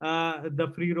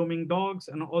the free roaming dogs,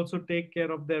 and also take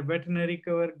care of their veterinary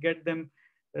care, get them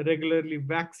regularly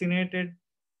vaccinated.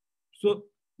 So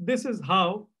this is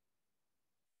how,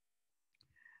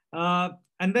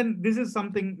 and then this is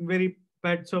something very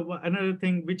bad. So another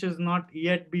thing which has not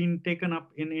yet been taken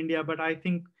up in India, but I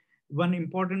think one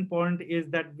important point is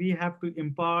that we have to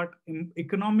impart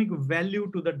economic value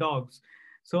to the dogs.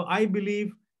 So I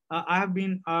believe I have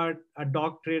been a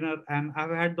dog trainer, and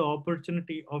I've had the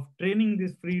opportunity of training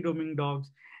these free roaming dogs.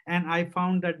 And I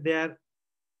found that they are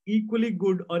equally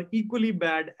good or equally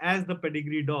bad as the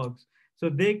pedigree dogs. So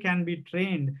they can be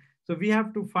trained. So we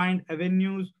have to find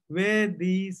avenues where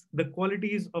the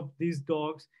qualities of these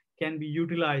dogs can be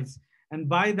utilized. And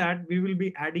by that, we will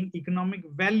be adding economic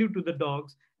value to the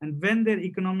dogs. And when their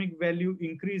economic value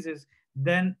increases,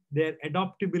 then their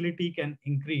adoptability can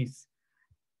increase.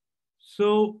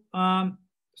 So,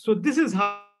 so this is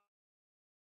how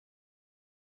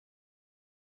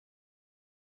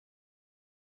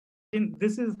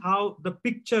the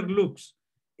picture looks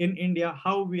in India,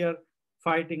 how we are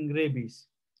fighting rabies.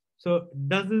 So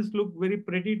does this look very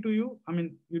pretty to you? I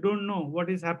mean, you don't know what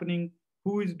is happening,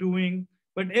 who is doing,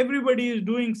 but everybody is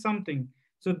doing something.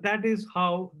 So that is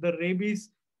how the rabies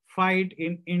fight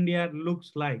in India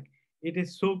looks like. It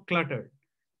is so cluttered.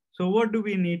 So what do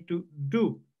we need to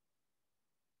do?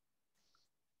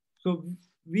 So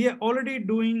we are already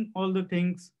doing all the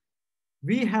things.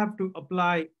 We have to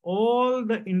apply all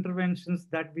the interventions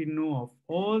that we know of,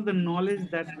 all the knowledge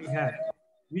that we have.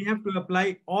 We have to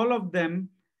apply all of them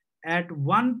at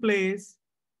one place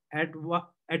at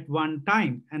one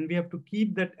time, and we have to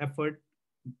keep that effort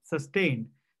sustained.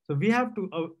 So we have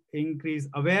to increase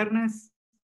awareness.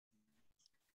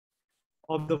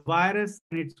 of the virus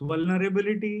and its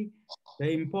vulnerability, the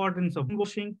importance of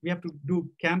washing. We have to do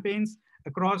campaigns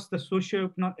across the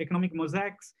socio-economic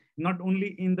mosaics, not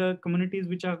only in the communities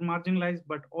which are marginalized,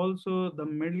 but also the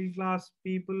middle class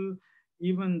people,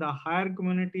 even the higher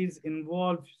communities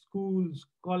involved, schools,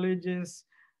 colleges,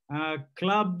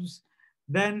 clubs.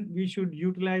 Then we should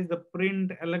utilize the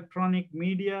print, electronic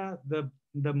media, the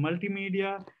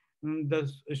multimedia,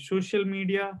 the social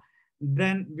media.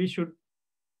 Then we should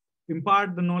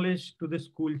impart the knowledge to the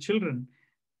school children.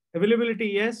 Availability,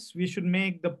 yes, we should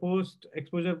make the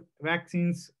post-exposure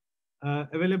vaccines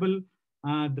available,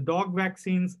 the dog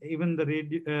vaccines, even the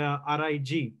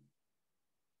RIG.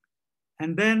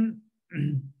 And then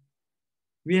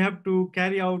we have to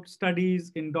carry out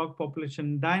studies in dog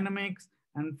population dynamics.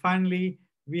 And finally,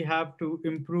 we have to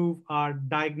improve our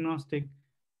diagnostic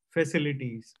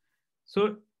facilities.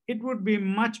 So it would be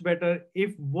much better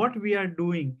if what we are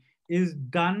doing is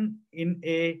done in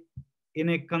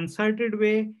a concerted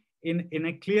way, in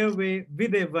a clear way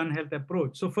with a One Health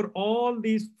approach. So for all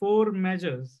these 4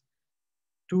 measures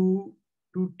to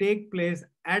take place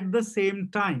at the same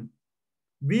time,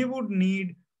 we would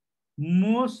need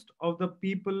most of the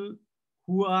people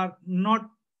who are not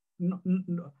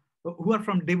who are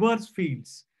from diverse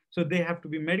fields. So they have to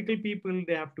be medical people,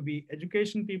 they have to be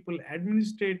education people,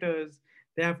 administrators,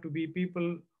 they have to be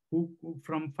people who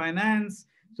from finance.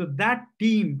 So that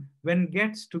team, when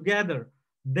gets together,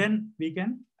 then we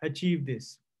can achieve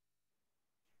this.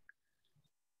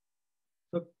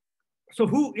 So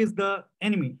who is the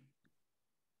enemy?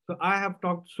 So I have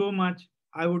talked so much,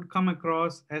 I would come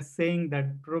across as saying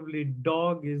that probably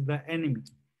dog is the enemy.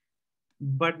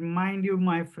 But mind you,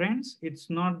 my friends, it's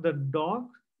not the dog,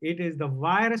 it is the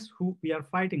virus who we are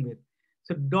fighting with.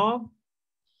 So dog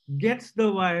gets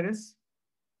the virus,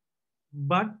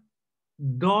 but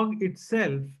dog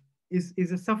itself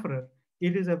is a sufferer.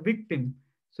 It is a victim.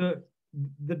 So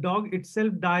the dog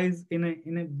itself dies in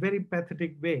a very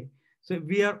pathetic way. So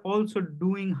we are also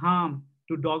doing harm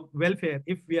to dog welfare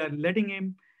if we are letting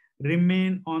him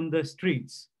remain on the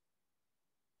streets.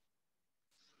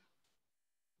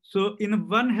 So in a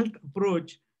One Health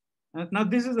approach, now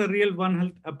this is a real One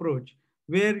Health approach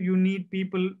where you need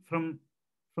people from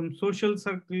social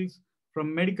circles,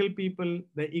 from medical people,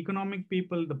 the economic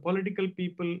people, the political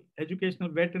people, educational,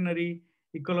 veterinary,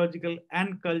 ecological,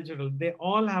 and cultural. They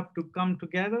all have to come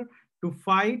together to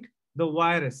fight the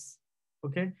virus.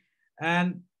 Okay,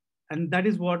 and that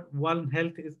is what One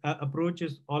Health approach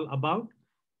is all about.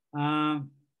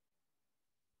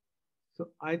 So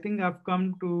I think I've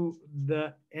come to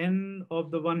the end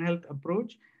of the One Health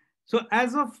approach. So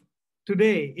as of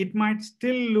today, it might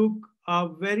still look a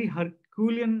very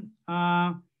Herculean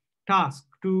task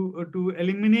to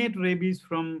eliminate rabies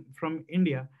from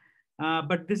India.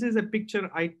 But this is a picture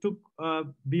I took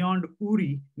beyond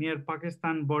Uri near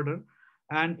Pakistan border.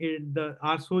 And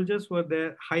our soldiers were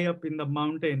there high up in the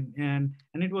mountain, and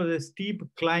it was a steep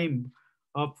climb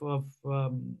of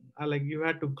like you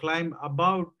had to climb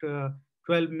about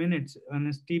 12 minutes on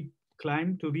a steep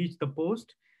climb to reach the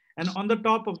post. And on the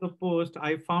top of the post,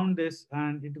 I found this,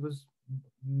 and it is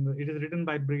written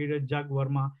by Brigadier Jag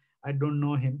Verma. I don't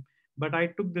know him, but I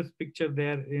took this picture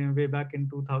there way back in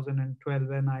 2012,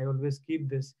 and I always keep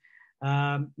this.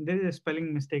 There is a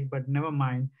spelling mistake, but never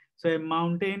mind. So a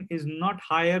mountain is not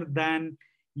higher than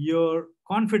your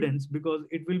confidence, because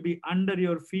it will be under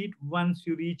your feet once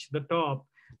you reach the top.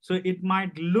 So it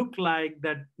might look like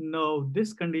that, no,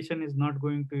 this condition is not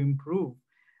going to improve.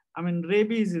 I mean,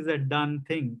 rabies is a done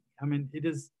thing. I mean, it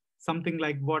is something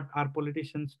like what our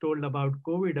politicians told about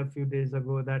COVID a few days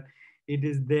ago, that it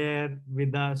is there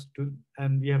with us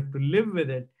and we have to live with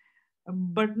it.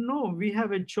 But no, we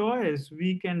have a choice.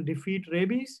 We can defeat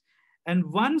rabies. And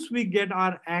once we get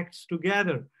our acts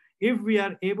together, if we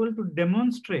are able to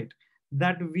demonstrate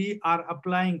that we are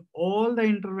applying all the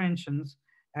interventions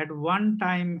at one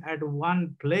time, at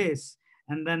one place,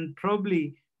 and then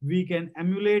probably we can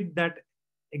emulate that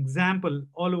example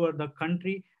all over the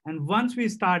country. And once we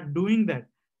start doing that,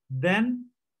 then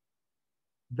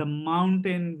the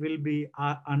mountain will be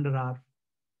under our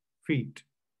feet.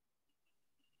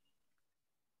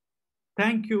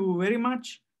 Thank you very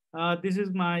much. This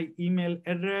is my email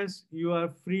address. You are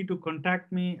free to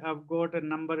contact me. I've got a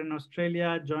number in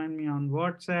Australia. Join me on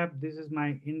WhatsApp. This is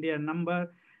my India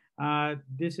number.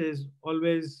 This is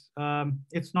always,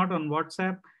 it's not on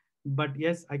WhatsApp, but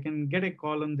yes, I can get a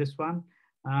call on this one.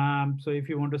 So if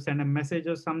you want to send a message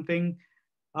or something,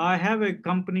 I have a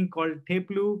company called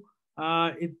Teplu.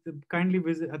 Kindly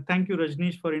visit. Thank you,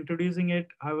 Rajneesh, for introducing it.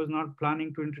 I was not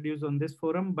planning to introduce on this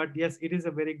forum, but yes, it is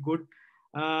a very good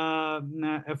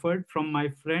effort from my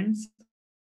friends.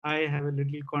 I have a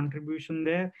little contribution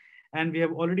there. And we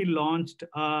have already launched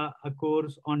a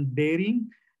course on dairying.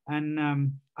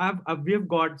 And we have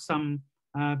got some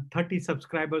 30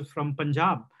 subscribers from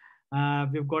Punjab.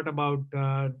 We've got about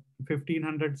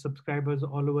 1,500 subscribers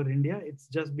all over India. It's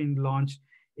just been launched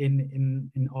in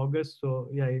August. So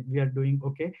yeah, we are doing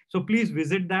okay. So please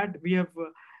visit that. We have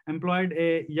employed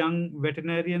a young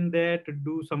veterinarian there to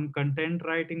do some content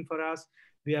writing for us.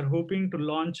 We are hoping to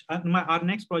launch, our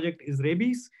next project is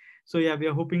Rabies. So yeah, we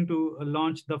are hoping to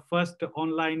launch the first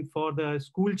online for the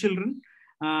school children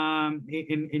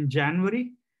in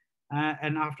January.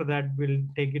 And after that, we'll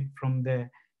take it from there.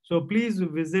 So please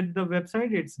visit the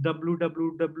website. It's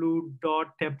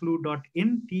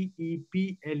www.teplu.in,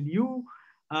 Teplu.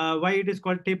 Why it is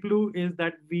called Teplu is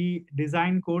that we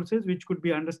design courses which could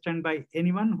be understood by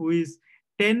anyone who is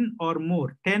 10 or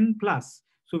more, 10 plus.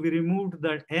 So we removed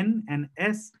the N and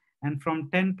S, and from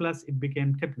 10 plus, it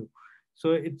became Teplu.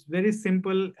 So it's very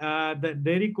simple. The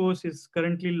dairy course is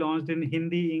currently launched in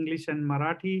Hindi, English, and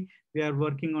Marathi. We are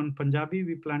working on Punjabi.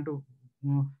 We plan to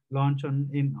launch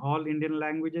in all Indian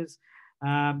languages.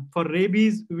 For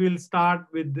rabies, we will start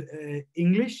with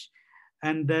English,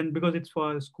 and then because it's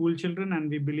for school children, and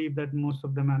we believe that most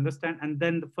of them understand, and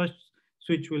then the first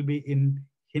switch will be in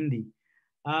Hindi.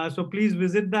 So please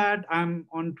visit that. I'm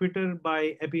on Twitter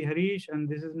by Harish, and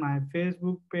this is my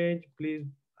Facebook page. Please,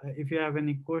 if you have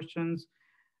any questions,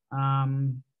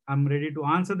 I'm ready to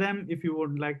answer them. If you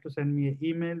would like to send me an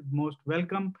email, most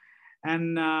welcome.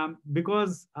 And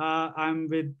because I'm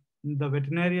with the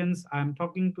veterinarians, I'm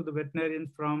talking to the veterinarians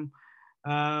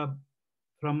uh,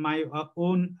 from my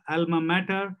own alma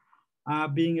mater.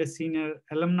 Being a senior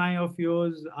alumni of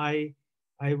yours, I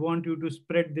want you to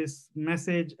spread this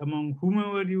message among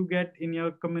whomever you get in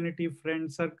your community,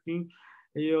 friend circle,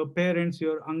 your parents,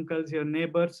 your uncles, your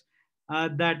neighbors,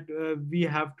 that we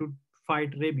have to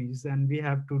fight rabies and we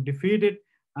have to defeat it.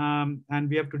 And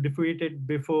we have to defeat it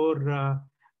before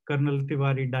Colonel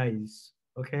Tiwari dies.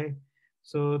 Okay.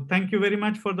 So thank you very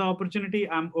much for the opportunity.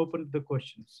 I'm open to the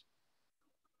questions.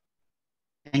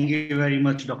 Thank you very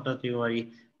much, Dr.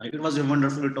 Tiwari. It was a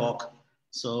wonderful talk.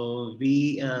 So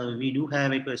we do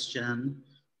have a question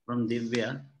from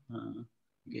Divya.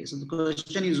 Okay, so the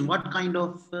question is, what kind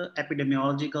of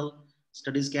epidemiological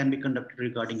studies can be conducted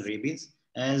regarding rabies,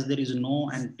 as there is no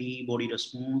antibody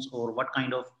response, or what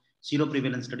kind of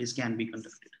seroprevalence studies can be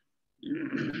conducted?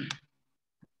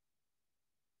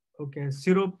 Okay,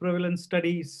 seroprevalence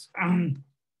studies.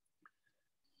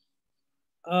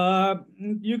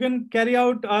 You can carry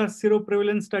out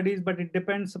seroprevalence studies, but it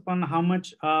depends upon how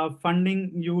much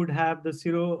funding you would have. The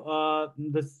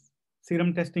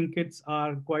serum testing kits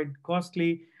are quite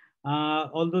costly,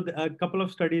 although a couple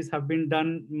of studies have been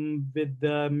done with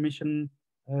the mission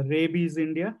Rabies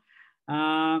India.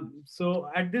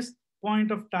 So at this point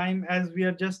of time, as we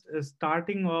are just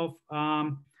starting off,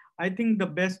 I think the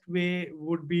best way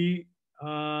would be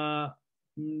to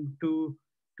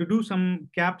do some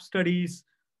cap studies,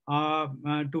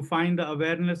 to find the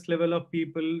awareness level of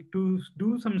people, to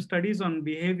do some studies on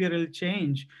behavioral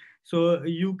change. So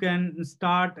you can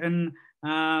start and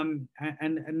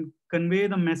convey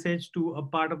the message to a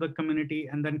part of the community,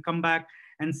 and then come back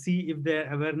and see if their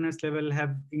awareness level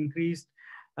have increased.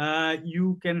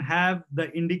 You can have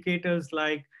the indicators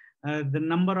like the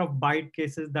number of bite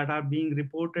cases that are being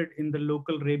reported in the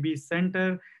local rabies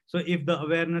center. So if the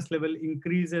awareness level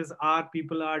increases,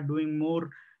 people are doing more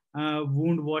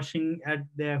wound washing at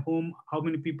their home, how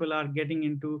many people are getting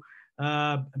into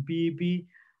PEP.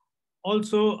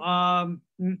 Also,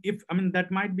 if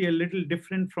that might be a little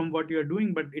different from what you're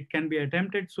doing, but it can be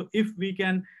attempted. So if we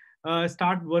can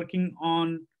start working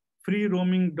on free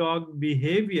roaming dog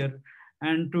behavior,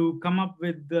 and to come up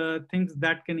with things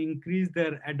that can increase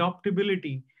their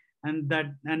adoptability, and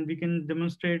we can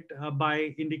demonstrate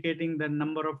by indicating the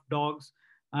number of dogs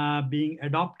being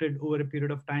adopted over a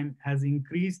period of time has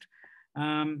increased.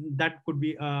 That could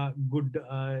be a good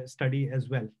study as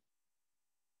well.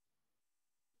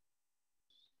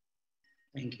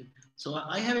 Thank you. So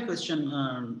I have a question,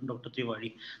 Dr.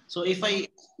 Tiwari. So if I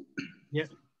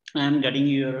am getting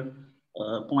your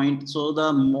point, so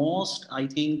the most, I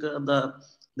think the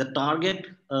target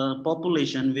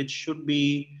population which should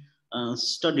be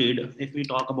studied, if we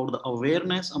talk about the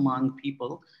awareness among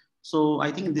people. So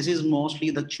I think this is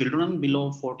mostly the children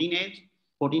below 14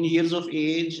 years of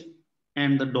age,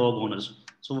 and the dog owners.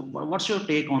 So what's your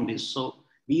take on this? So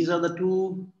these are the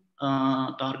two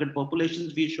target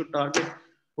populations we should target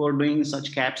for doing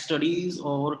such cap studies,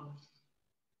 or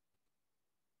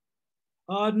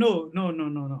no.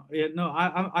 Yeah, no,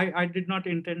 I did not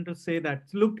intend to say that.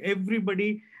 Look,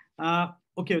 everybody,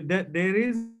 okay, there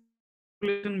is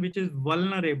population which is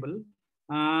vulnerable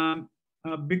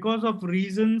because of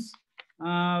reasons,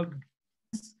 uh,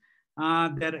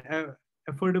 their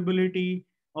affordability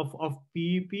of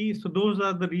PEP. So those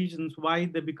are the reasons why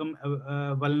they become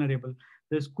vulnerable.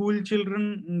 The school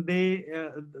children,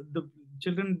 the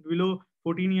children below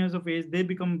 14 years of age, they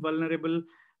become vulnerable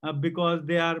because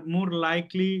they are more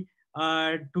likely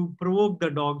to provoke the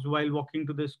dogs while walking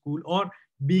to the school, or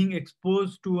being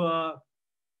exposed to a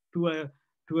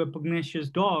to a pugnacious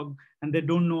dog, and they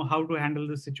don't know how to handle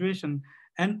the situation.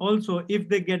 And also, if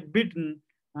they get bitten,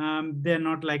 they're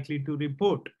not likely to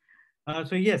report.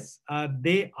 So yes,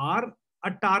 they are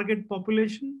a target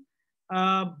population,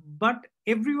 but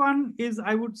everyone is,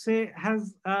 I would say,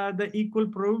 has the equal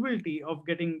probability of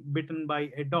getting bitten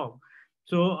by a dog.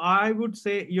 So I would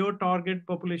say your target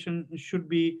population should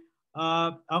be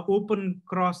an open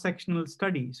cross-sectional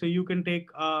study. So you can take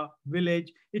a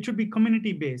village. It should be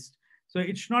community-based. So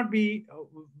it should not be,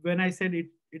 when I said it,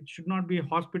 it should not be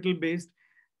hospital-based.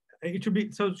 It should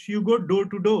be, so you go door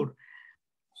to door.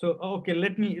 So, okay,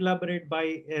 let me elaborate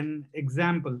by an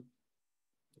example.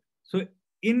 So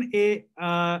in a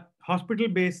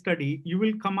hospital-based study, you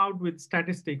will come out with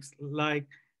statistics like,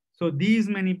 so these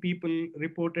many people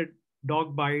reported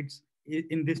dog bites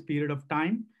in this period of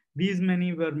time. These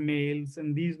many were males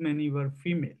and these many were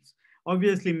females.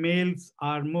 Obviously, males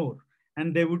are more.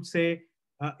 And they would say,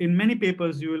 in many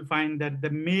papers, you will find that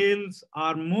the males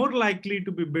are more likely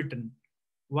to be bitten.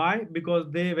 Why?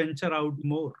 Because they venture out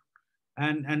more,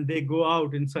 and they go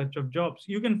out in search of jobs.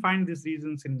 You can find these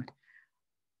reasons in.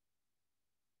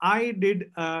 I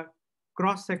did a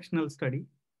cross-sectional study.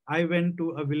 I went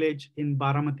to a village in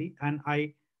Baramati, and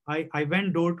I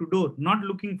went door to door, not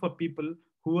looking for people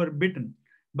who were bitten,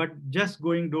 but just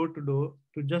going door to door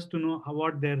to just to know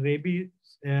what their rabies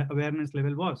awareness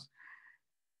level was.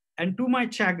 And to my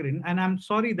chagrin, and I'm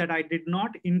sorry that I did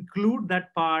not include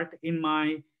that part in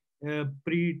my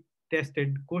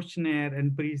pre-tested questionnaire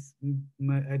and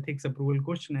pre-ethics approval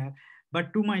questionnaire,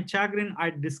 but to my chagrin,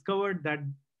 I discovered that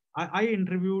I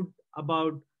interviewed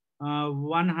about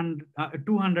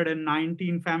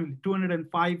 219 families,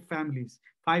 205 families,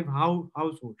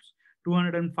 households,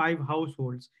 205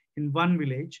 households in one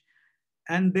village.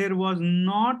 And there was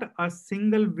not a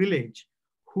single village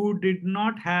who did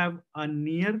not have a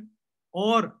near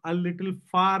or a little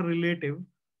far relative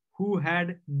who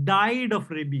had died of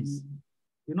rabies.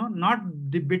 You know, not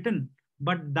bitten,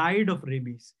 but died of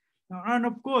rabies. And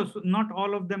of course, not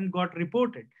all of them got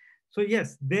reported. So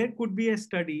yes, there could be a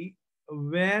study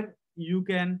where you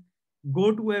can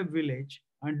go to a village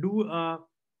and do a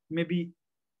maybe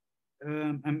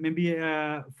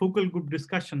a focal group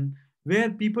discussion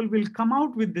where people will come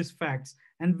out with these facts.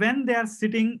 And when they are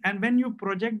sitting, and when you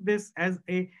project this as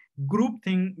a group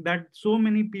thing, that so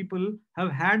many people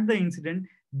have had the incident,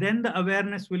 then the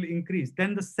awareness will increase,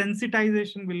 then the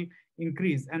sensitization will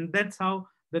increase, and that's how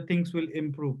the things will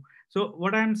improve. So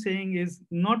what I'm saying is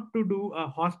not to do a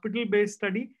hospital based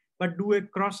study, but do a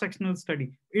cross sectional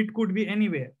study. It could be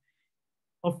anywhere.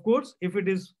 Of course, if it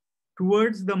is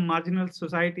towards the marginal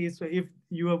societies, so if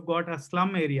you have got a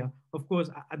slum area, of course,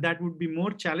 that would be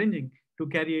more challenging to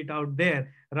carry it out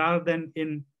there rather than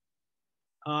in,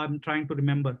 I'm trying to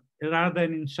remember, rather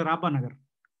than in Sharabanagar.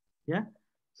 Yeah.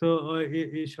 So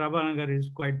Sharabanagar is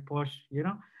quite posh, you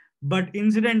know. But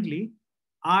incidentally,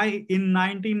 in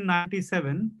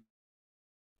 1997,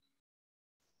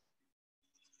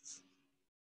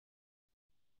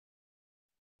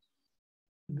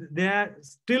 there are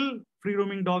still free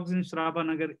roaming dogs in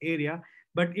Sharabanagar area.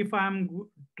 But if I'm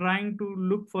trying to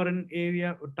look for an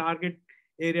area or target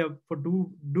area for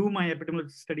do my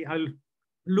epidemiology study, I'll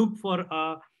look for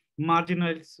a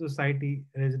marginalized society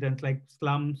residents like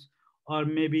slums, or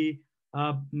maybe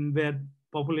where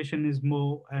population is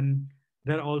more and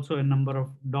there are also a number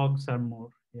of dogs are more.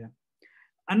 Yeah.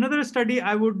 Another study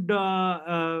I would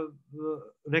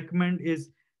recommend is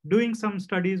doing some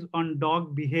studies on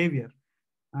dog behavior.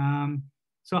 um,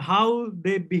 so how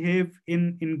they behave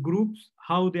in groups,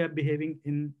 how they are behaving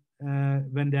in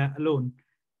when they are alone.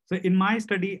 So in my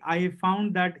study, I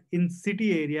found that in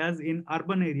city areas, in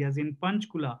urban areas, in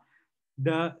Panchkula,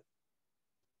 the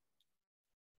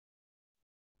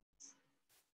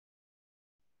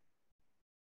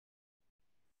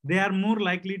they are more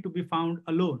likely to be found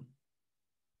alone.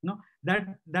 No, that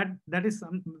is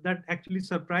that actually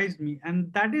surprised me,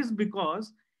 and that is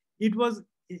because it was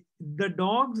the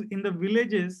dogs in the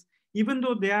villages, even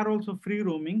though they are also free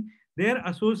roaming, their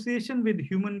association with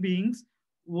human beings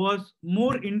was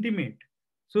more intimate.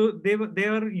 So they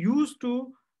are used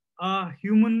to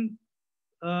human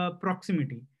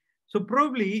proximity. So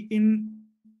probably in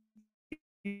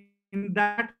in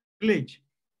that village,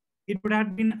 it would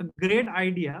have been a great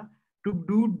idea to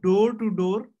do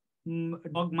door-to-door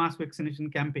dog mass vaccination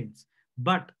campaigns.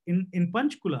 But in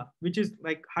Panchkula, which is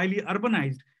like highly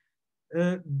urbanized,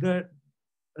 the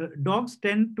dogs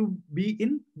tend to be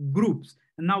in groups.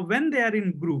 And now when they are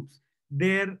in groups,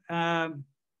 the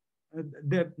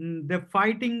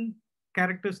fighting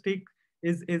characteristic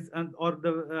or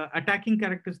the attacking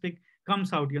characteristic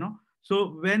comes out,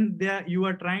 so when you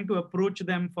are trying to approach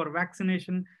them for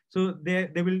vaccination, so they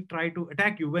will try to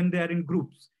attack you when they are in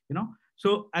groups,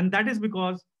 so, and that is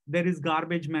because there is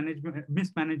garbage management,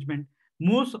 mismanagement.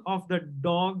 Most of the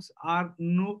dogs are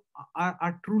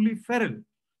truly feral,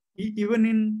 even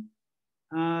in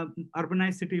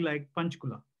urbanized city like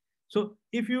Panchkula. So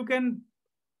if you can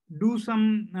do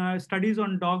some studies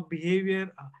on dog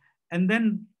behavior and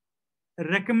then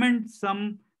recommend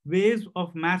some ways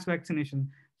of mass vaccination.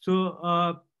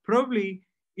 So probably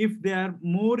if they are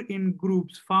more in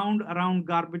groups found around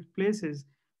garbage places,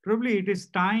 probably it is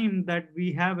time that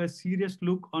we have a serious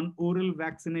look on oral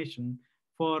vaccination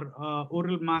for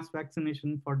oral mass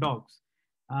vaccination for dogs.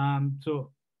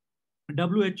 So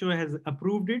WHO has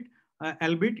approved it,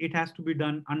 albeit it has to be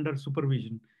done under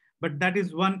supervision. But that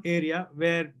is one area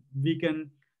where we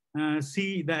can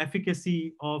see the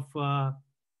efficacy of the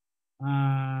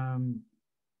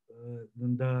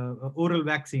oral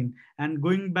vaccine. And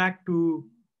going back to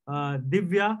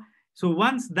Divya, so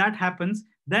once that happens,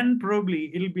 then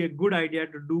probably it'll be a good idea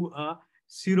to do a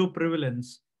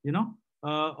seroprevalence,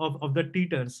 of the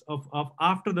titers of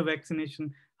after the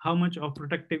vaccination, how much of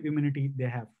protective immunity they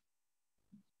have.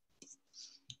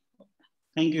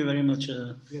 Thank you very much.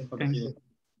 Thank you.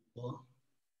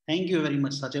 Thank you very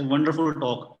much. Such a wonderful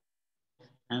talk.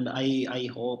 And I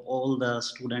hope all the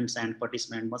students and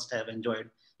participants must have enjoyed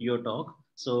your talk.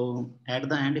 So at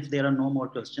the end, if there are no more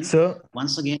questions, sir,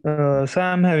 once again. Sir,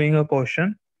 I'm having a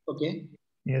question. Okay.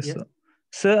 Yes, sir.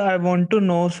 Sir, I want to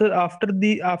know, sir,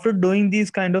 after doing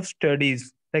these kind of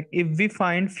studies, like if we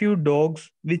find few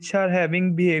dogs which are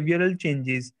having behavioral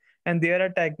changes and they are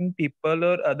attacking people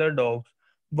or other dogs,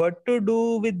 what to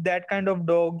do with that kind of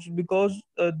dogs, because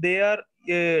they are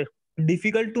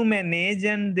difficult to manage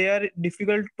and they are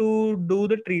difficult to do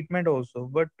the treatment also.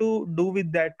 What to do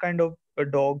with that kind of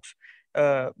dogs?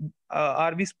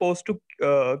 Are we supposed to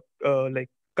like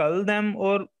cull them,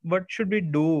 or what should we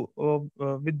do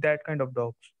with that kind of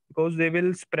dogs, because they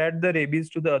will spread the rabies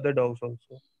to the other dogs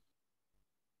also?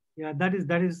 Yeah, that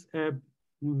is a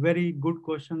very good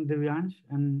question, Divyansh,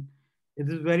 and it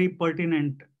is very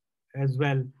pertinent as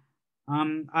well.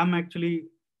 I'm actually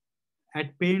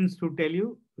at pains to tell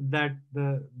you that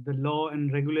the law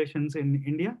and regulations in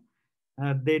India,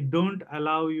 they don't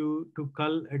allow you to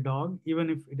cull a dog even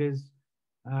if it is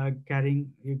carrying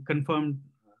a confirmed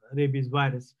rabies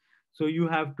virus. So you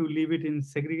have to leave it in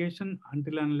segregation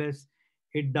until unless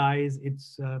it dies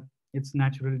its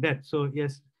natural death. So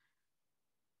yes,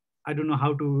 I don't know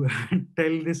how to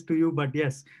tell this to you, but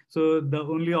yes. So the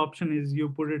only option is you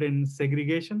put it in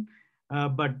segregation.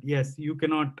 But yes, you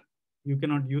cannot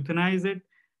euthanize it.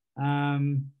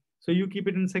 So you keep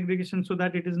it in segregation so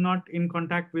that it is not in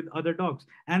contact with other dogs.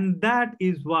 And that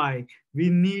is why we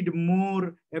need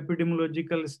more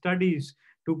epidemiological studies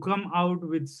to come out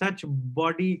with such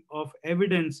body of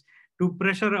evidence to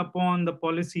pressure upon the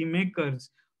policy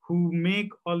makers who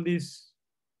make all these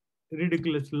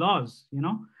ridiculous laws,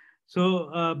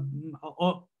 So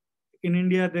in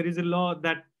India, there is a law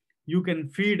that you can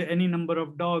feed any number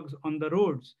of dogs on the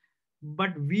roads.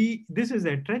 But this is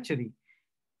a treachery.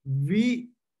 We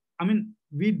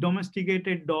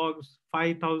domesticated dogs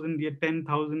 5,000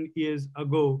 10,000 years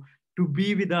ago to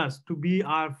be with us, to be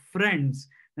our friends,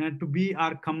 to be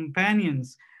our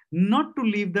companions, not to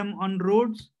leave them on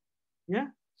roads. Yeah.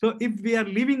 So if we are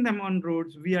leaving them on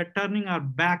roads, we are turning our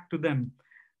back to them.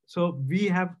 So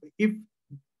if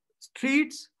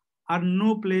streets are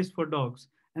no place for dogs,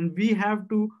 and we have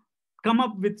to come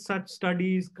up with such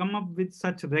studies, come up with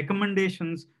such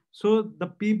recommendations, so the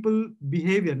people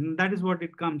behavior, and that is what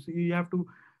it comes. You have to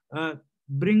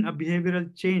bring a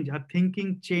behavioral change, a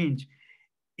thinking change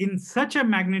in such a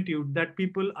magnitude that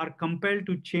people are compelled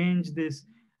to change this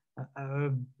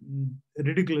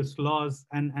ridiculous laws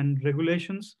and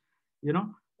regulations,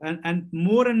 and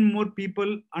more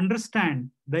people understand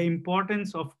the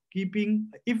importance of keeping.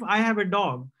 If I have a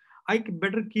dog, I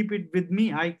better keep it with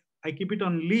me. I keep it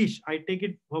on leash. I take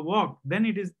it for walk. Then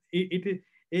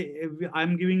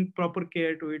I'm giving proper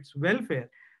care to its welfare.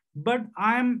 But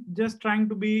I'm just trying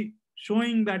to be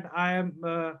showing that I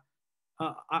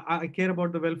care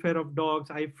about the welfare of dogs.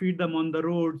 I feed them on the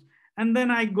roads, and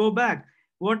then I go back.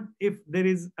 What if there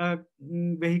is a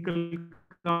vehicle coming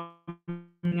coming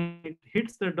and it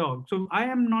hits the dog, so I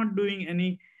am not doing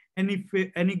any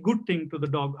good thing to the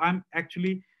dog. I'm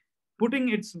actually putting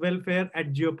its welfare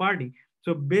at jeopardy.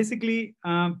 So basically,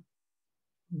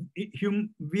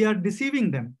 we are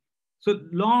deceiving them. So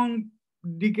long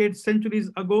decades, centuries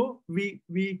ago, we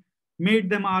made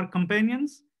them our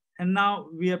companions, and now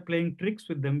we are playing tricks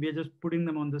with them. We are just putting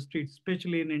them on the streets,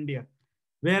 especially in India,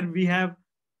 where we have.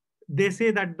 They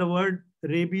say that the word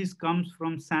rabies comes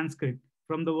from Sanskrit,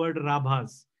 from the word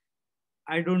rabhas.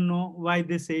 I don't know why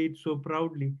they say it so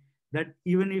proudly. That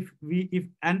even if we if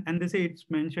and they say it's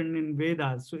mentioned in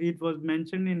Vedas. So it was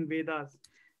mentioned in Vedas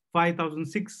 5,000,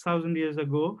 6,000 years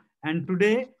ago, and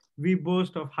today we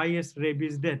boast of highest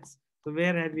rabies deaths. So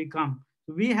where have we come?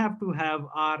 So we have to have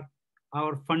our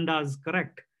fundas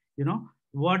correct. You know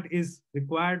what is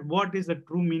required, what is the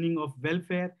true meaning of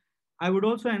welfare. I would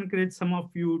also encourage some of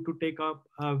you to take up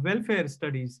welfare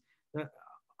studies. Uh,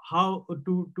 how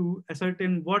to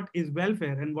ascertain what is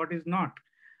welfare and what is not,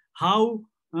 how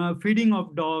feeding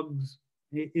of dogs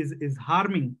is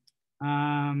harming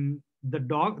the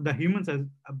dog, the humans, as,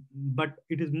 but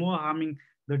it is more harming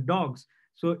the dogs.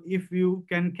 So if you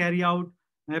can carry out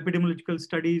epidemiological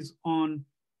studies on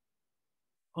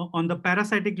the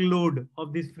parasitic load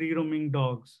of these free roaming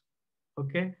dogs,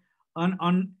 okay,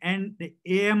 on and the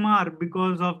AMR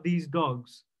because of these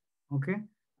dogs, okay,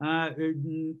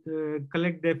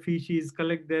 collect their feces,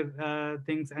 collect their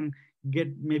things, and get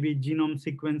maybe genome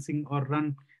sequencing or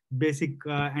run basic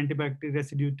antibacterial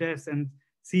residue tests and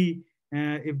see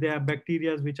if there are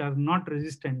bacteria which are not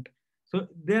resistant. So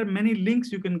there are many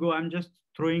links you can go. I'm just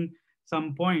throwing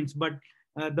some points, but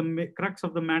the crux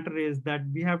of the matter is that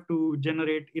we have to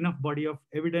generate enough body of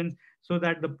evidence so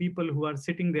that the people who are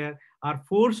sitting there are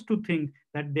forced to think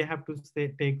that they have to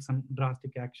take some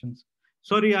drastic actions.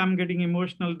 Sorry, I'm getting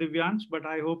emotional, Divyansh, but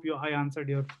I hope I answered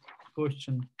your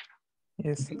question.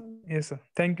 Yes, Okay. yes, sir.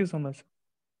 Thank you so much.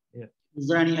 Yeah. Is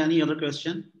there any other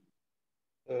question?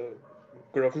 Uh,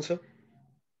 Good afternoon, sir.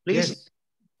 Please Yes.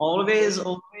 always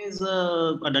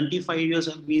identify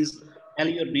yourself, means tell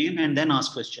your name and then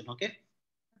ask question. Okay.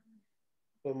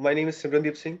 My name is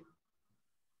Simrandeep Singh.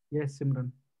 Yes,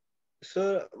 Simran.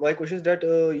 Sir, my question is that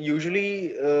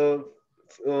usually uh,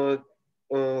 a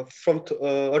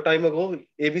time ago,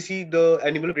 ABC, the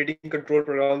animal breeding control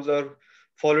programs are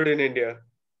followed in India.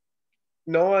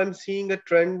 Now I'm seeing a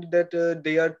trend that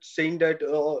they are saying that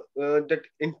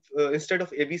instead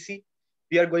of ABC,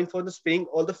 we are going for the spaying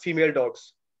all the female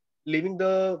dogs, leaving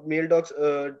the male dogs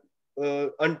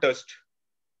untouched.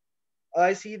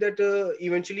 I see that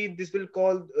eventually this will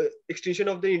call extinction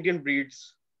of the Indian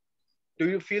breeds. Do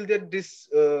you feel that this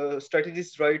strategy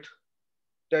is right?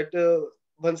 That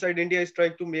one side India is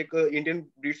trying to make Indian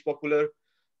breeds popular,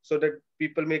 so that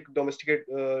people make domesticate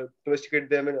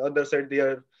them, and other side they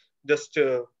are just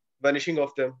vanishing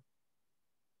of them.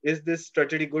 Is this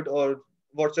strategy good, or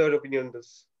what's your opinion on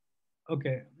this?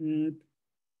 Okay.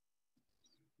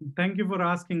 Thank you for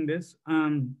asking this.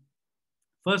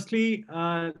 Firstly,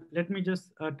 let me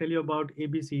just tell you about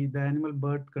ABC, the Animal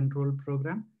Birth Control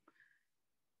Program.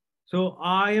 So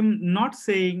I am not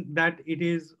saying that it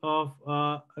is of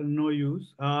no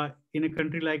use. In a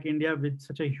country like India with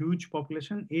such a huge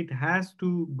population, it has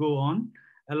to go on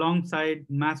alongside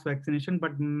mass vaccination.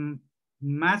 But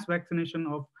mass vaccination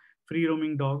of free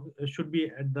roaming dogs should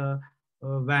be at the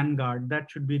vanguard.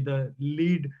 That should be the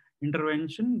lead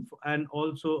intervention, and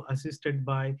also assisted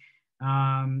by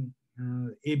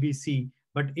ABC.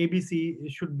 But ABC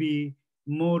should be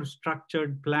more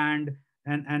structured, planned,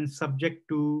 and subject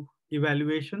to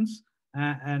evaluations,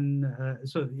 and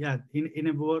so yeah, in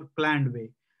a more planned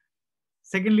way.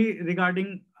 Secondly,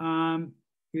 regarding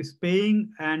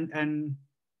spaying and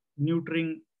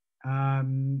neutering,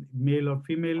 male or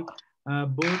female,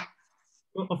 both.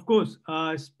 So of course,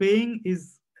 spaying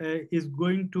is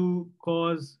going to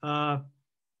cause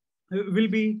will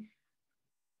be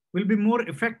more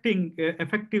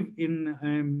effective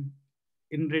in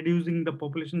reducing the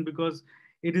population, because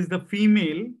it is the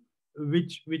female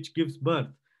which gives birth.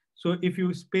 So if you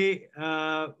spay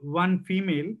one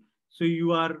female, so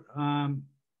you are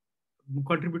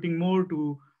contributing more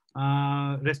to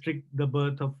restrict the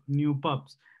birth of new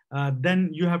pups. Then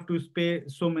you have to spay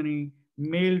so many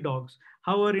male dogs.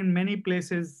 However, in many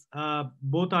places,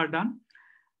 both are done.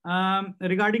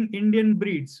 Regarding Indian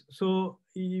breeds, so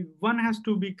one has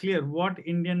to be clear what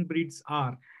Indian breeds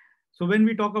are. So when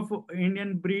we talk of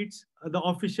Indian breeds, the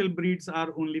official breeds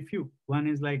are only few. One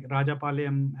is like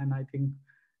Rajapalayam, and I think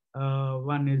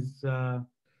one is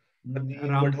Kanni,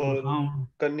 Rampur Madhol, Hound,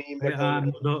 Kanni,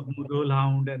 Madhol. Mudhol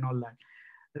Hound, and all that.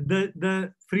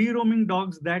 The free roaming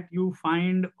dogs that you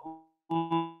find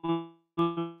on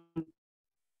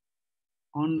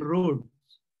roads,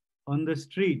 on the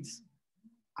streets,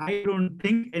 I don't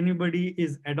think anybody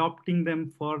is adopting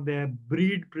them for their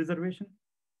breed preservation.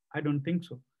 I don't think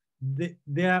so.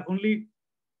 There are only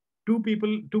two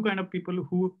kind of people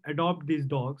who adopt these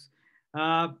dogs.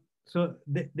 Uh, so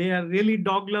they are really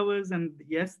dog lovers, and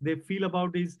yes, they feel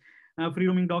about these free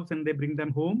roaming dogs and they bring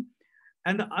them home.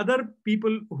 And the other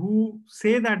people who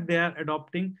say that they are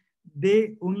adopting,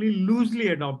 they only loosely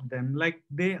adopt them. Like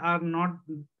they are not,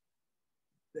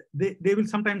 they will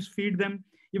sometimes feed them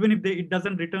even if it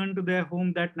doesn't return to their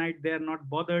home that night, they are not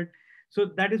bothered. So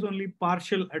that is only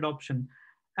partial adoption.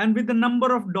 And with the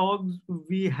number of dogs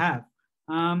we have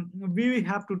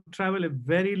to travel a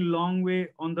very long way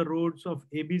on the roads of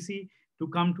ABC to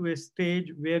come to a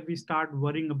stage where we start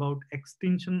worrying about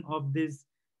extinction of this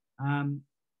um,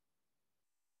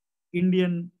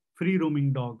 Indian free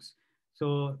roaming dogs.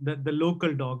 So the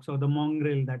local dogs, or the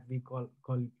mongrel that we call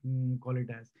it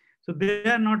as. So they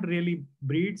are not really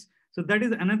breeds. So that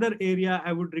is another area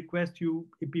I would request you,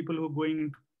 people who are going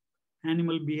into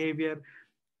animal behavior,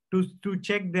 to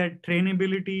check their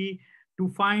trainability, to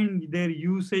find their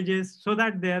usages so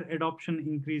that their adoption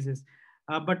increases.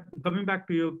 But coming back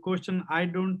to your question, I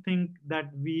don't think that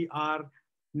we are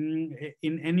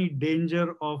in any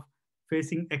danger of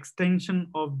facing extinction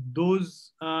of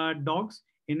those dogs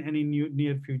in any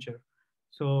near future.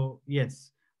 So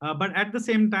yes, but at the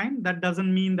same time, that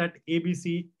doesn't mean that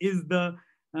ABC is the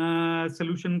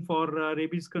solution for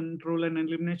rabies control and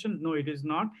elimination. No, it is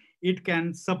not. It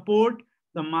can support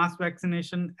the mass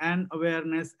vaccination and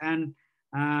awareness and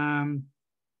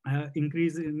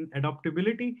increase in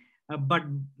adoptability, but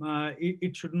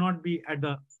it should not be at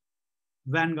the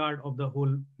vanguard of the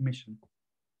whole mission.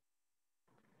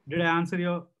 Did I answer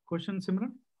your question,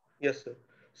 Simran? Yes, sir.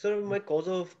 Sir, my cause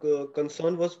of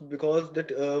concern was because that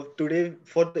today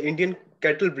for the Indian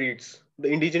cattle breeds, the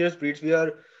indigenous breeds, we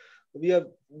are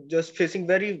just facing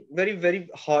very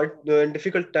hard and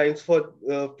difficult times for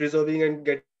preserving and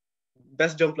getting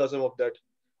best germplasm of that,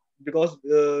 because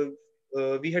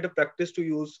we had a practice to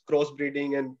use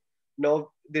crossbreeding, and now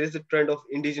there is a trend of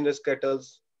indigenous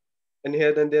cattles, and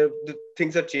here and there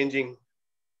things are changing.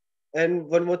 And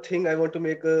one more thing, I want to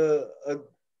make a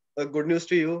good news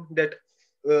to you that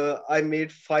I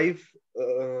made five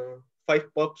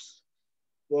pups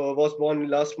was born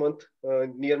last month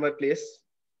near my place,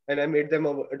 and I made them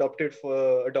adopted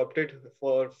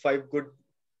for five good,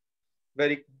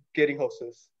 very caring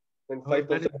houses, and Oh, five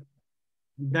pups.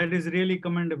 that is really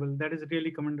commendable. That is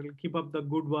really commendable. Keep up the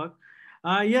good work.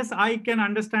 Yes, I can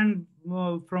understand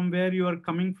from where you are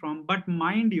coming from, but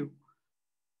mind you,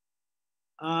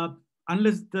 uh,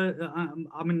 unless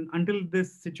I mean, until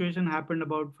this situation happened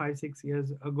about 5 6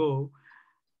 years ago,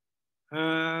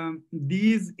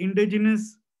 these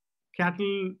indigenous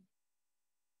cattle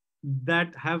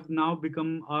that have now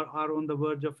become are on the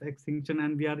verge of extinction,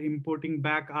 and we are importing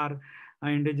back our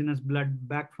indigenous blood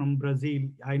back from Brazil.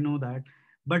 I know that,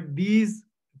 but these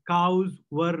cows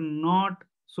were not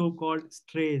so-called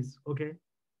strays. Okay,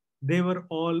 they were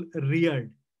all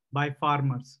reared by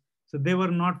farmers, so they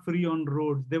were not free on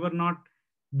roads. They were not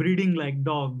breeding like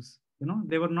dogs. You know,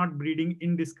 they were not breeding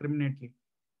indiscriminately.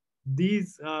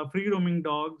 These free roaming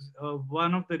dogs,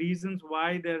 one of the reasons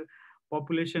why their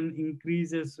population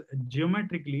increases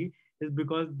geometrically is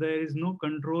because there is no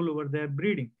control over their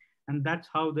breeding. And that's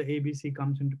how the ABC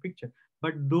comes into picture.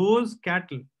 But those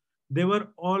cattle, they were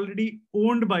already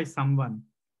owned by someone,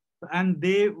 and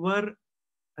their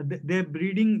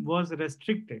breeding was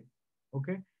restricted.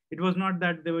 Okay. It was not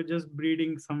that they were just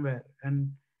breeding somewhere.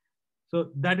 And so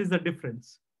that is the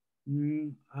difference.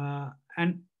 Mm,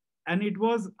 and it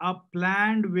was a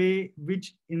planned way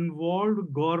which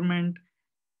involved government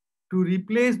to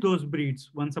replace those breeds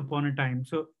once upon a time.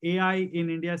 So AI in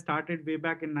India started way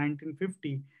back in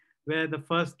 1950, where the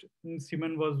first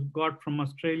semen was got from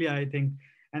Australia, I think.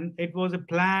 And it was a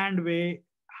planned way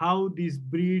how these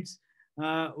breeds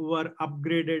were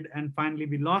upgraded, and finally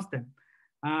we lost them.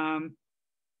 Um,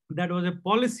 that was a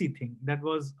policy thing. That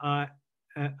was a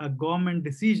government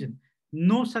decision.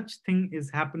 No such thing is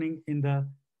happening in the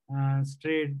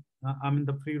strayed, I mean,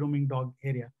 the free roaming dog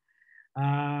area.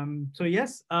 So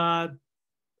yes, I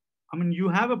mean, you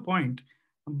have a point,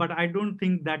 but I don't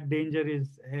think that danger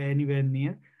is anywhere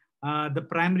near. The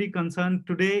primary concern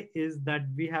today is that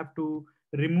we have to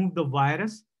remove the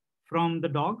virus from the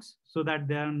dogs so that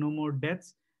there are no more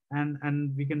deaths,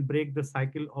 and we can break the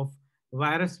cycle of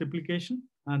virus replication,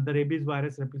 the rabies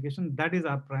virus replication. That is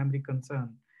our primary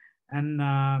concern. And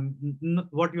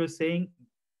what you're saying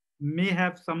may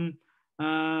have some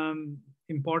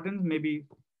importance, maybe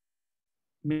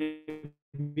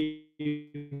maybe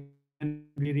when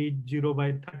we reach 0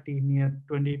 by 30 near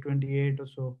 2028 or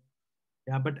so.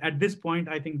 Yeah, but at this point,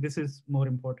 I think this is more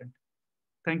important.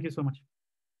 Thank you so much.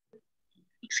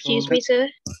 Excuse me, sir.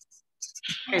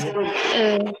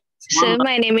 Sir,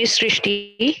 my name is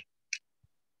Srishti.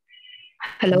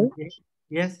 Hello. Okay.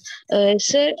 Yes.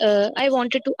 Sir, I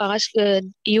wanted to ask,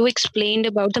 you explained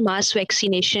about the mass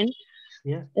vaccination.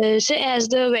 Yeah. So as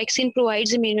the vaccine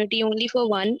provides immunity only for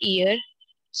 1 year,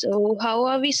 so how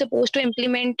are we supposed to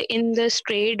implement in the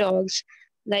stray dogs?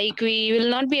 Like we will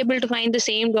not be able to find the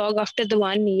same dog after the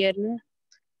 1 year. No?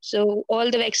 So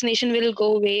all the vaccination will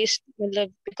go waste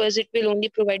because it will only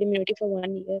provide immunity for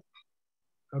 1 year.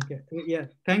 Okay. Yeah.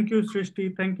 Thank you,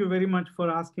 Srishti. Thank you very much for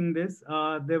asking this.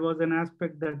 There was an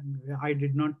aspect that I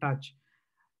did not touch.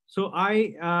 So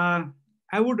I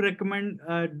would recommend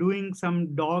doing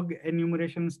some dog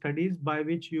enumeration studies by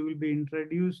which you will be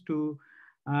introduced to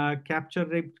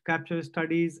capture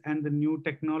studies and the new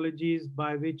technologies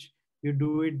by which you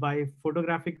do it by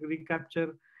photographic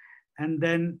recapture. And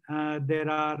then there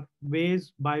are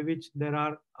ways by which there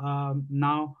are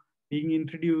now being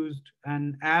introduced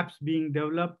and apps being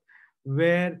developed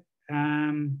where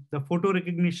the photo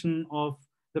recognition of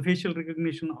the facial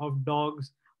recognition of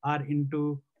dogs are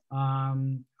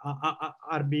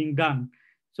are being done.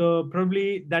 So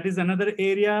probably that is another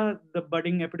area the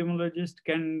budding epidemiologist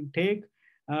can take,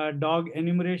 dog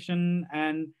enumeration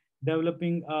and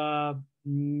developing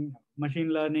machine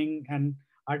learning and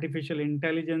artificial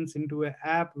intelligence into an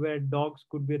app where dogs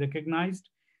could be recognized.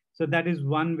 So that is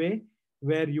one way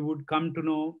where you would come to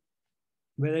know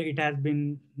whether it has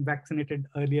been vaccinated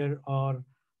earlier or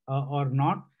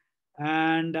not.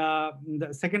 And the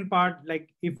second part, like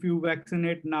if you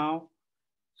vaccinate now,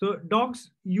 so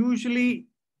dogs usually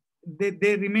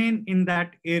they remain in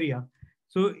that area.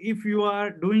 So if you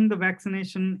are doing the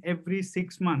vaccination every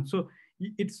 6 months, so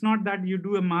it's not that you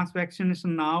do a mass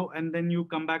vaccination now and then you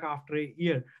come back after a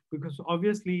year, because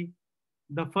obviously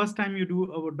the first time you do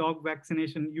a dog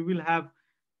vaccination, you will have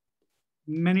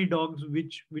many dogs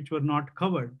which were not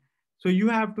covered. So you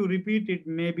have to repeat it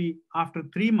maybe after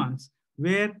 3 months,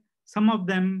 where some of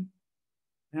them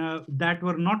that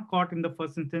were not caught in the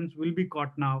first instance will be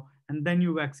caught now, and then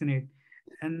you vaccinate.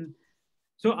 And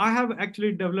so I have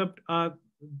actually developed a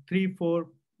 3-4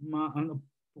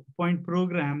 point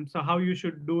program. So how you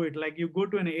should do it, like you go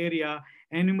to an area,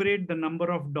 enumerate the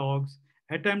number of dogs,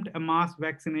 attempt a mass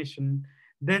vaccination,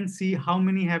 then see how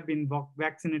many have been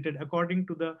vaccinated according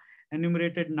to the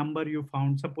enumerated number you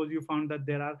found. Suppose you found that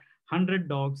there are 100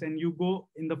 dogs and you go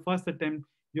in the first attempt,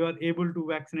 you are able to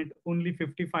vaccinate only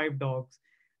 55 dogs.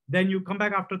 Then you come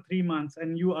back after 3 months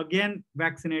and you again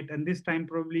vaccinate, and this time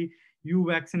probably you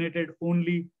vaccinated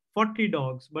only 40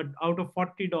 dogs, but out of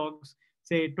 40 dogs,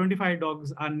 say 25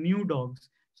 dogs are new dogs.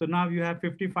 So now you have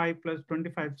 55 plus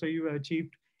 25, so you have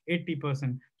achieved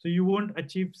 80%. So you won't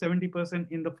achieve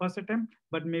 70% in the first attempt,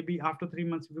 but maybe after 3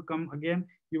 months, if you come again,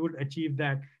 you would achieve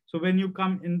that. So when you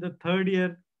come in the third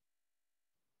year,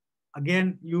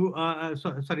 again you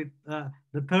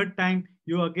the third time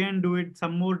you again do it,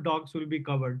 some more dogs will be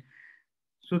covered.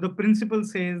 So the principle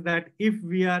says that if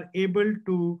we are able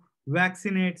to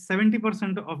vaccinate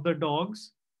 70% of the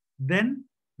dogs, then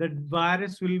the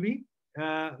virus will be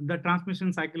the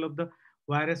transmission cycle of the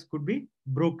virus could be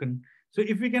broken. So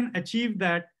if we can achieve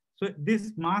that, so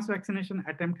this mass vaccination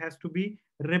attempt has to be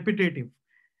repetitive.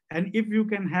 And if you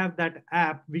can have that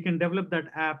app, we can develop that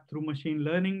app through machine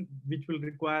learning, which will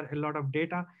require a lot of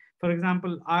data. For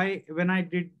example, when I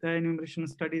did the enumeration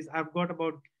studies, I've got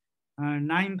about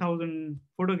 9,000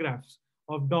 photographs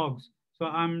of dogs. So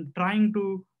I'm trying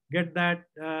to get that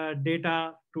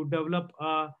data to develop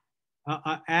a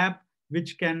app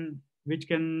which can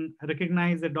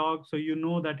recognize the dog, so you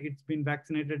know that it's been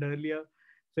vaccinated earlier,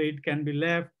 so it can be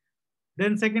left.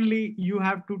 Then secondly, you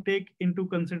have to take into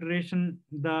consideration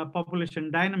the population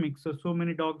dynamics. So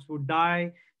many dogs would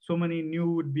die, so many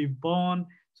new would be born.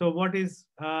 So what is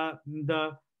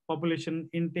the population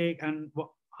intake, and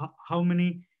how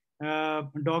many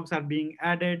dogs are being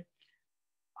added,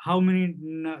 how many,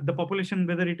 the population,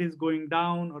 whether it is going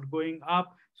down or going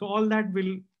up. So all that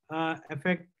will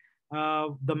affect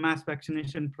the mass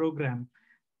vaccination program.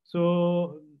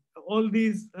 So all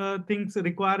these things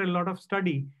require a lot of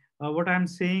study. What I'm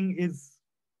saying is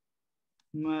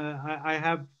I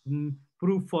have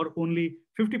proof for only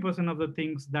 50% of the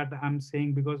things that I'm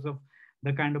saying because of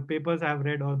the kind of papers I've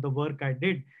read or the work I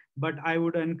did. But I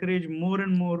would encourage more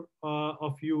and more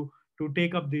of you to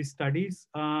take up these studies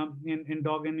in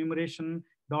dog enumeration,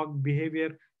 dog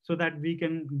behavior, so that we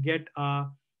can get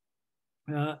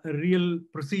a real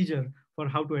procedure for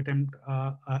how to attempt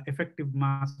effective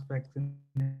mass vaccination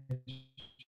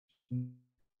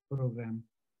program.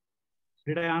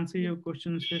 Did I answer your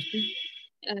question, Shrishti?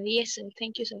 Yes, sir.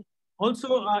 Thank you, sir.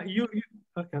 Also,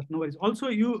 no worries. Also,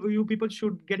 you people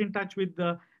should get in touch with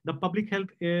the public health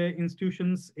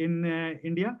institutions in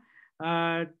India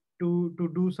uh, to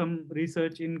do some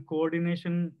research in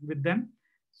coordination with them.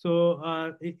 So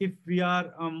if we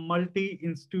are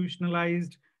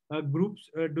multi-institutionalized groups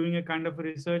doing a kind of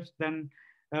research, then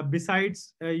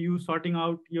besides you sorting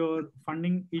out your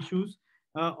funding issues,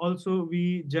 also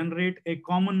we generate a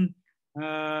common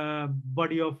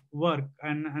body of work,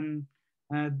 and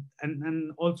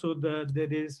also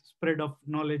there is spread of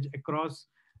knowledge across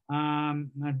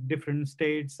different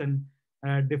states and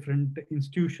different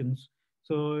institutions.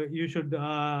 So you should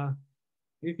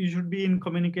be in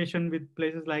communication with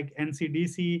places like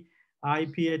NCDC,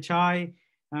 IPHI,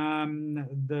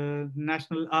 the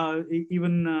national,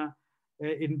 even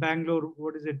in Bangalore,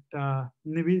 what is it,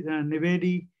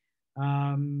 Nivedi.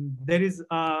 There is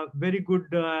a very good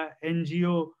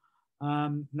NGO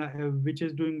which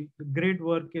is doing great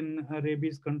work in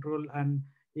rabies control, and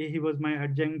he was my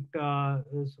adjunct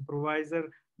supervisor,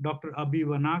 Dr. Abhi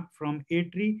Vanak from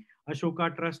ATRI,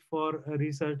 Ashoka Trust for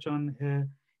Research on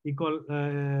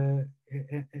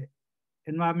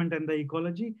environment and the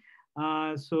ecology.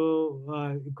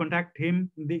 So contact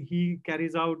him. He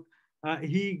carries out,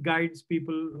 he guides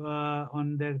people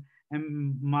on their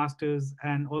masters,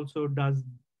 and also does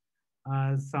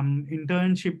some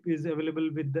internship is available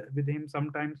with him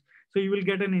sometimes. So you will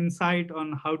get an insight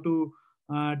on how to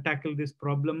tackle this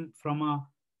problem from a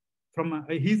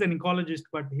he's an ecologist,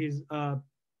 but he's a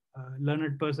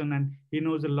learned person and he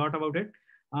knows a lot about it.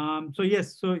 So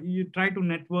yes, so you try to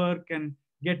network and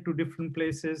get to different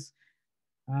places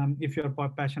if you're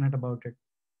passionate about it.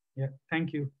 Yeah,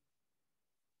 thank you.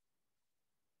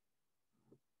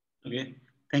 Okay,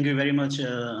 thank you very much,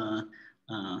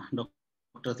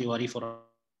 Dr. Tiwari, for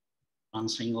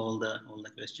answering all the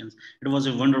questions. It was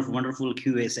a wonderful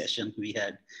QA session we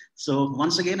had. So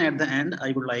once again, at the end,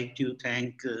 I would like to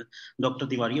thank Dr.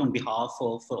 Tiwari on behalf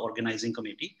of organizing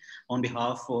committee, on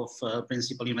behalf of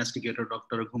principal investigator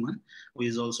Dr. Ghuman, who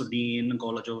is also Dean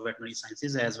College of Veterinary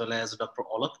Sciences, as well as Dr.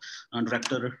 Olak,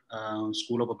 Director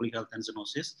School of Public Health and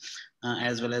Zoonosis,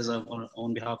 as well as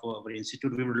on behalf of our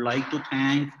institute. We would like to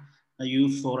thank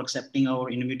you for accepting our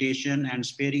invitation and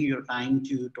sparing your time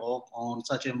to talk on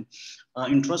such an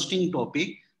interesting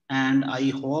topic. And I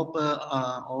hope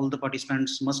all the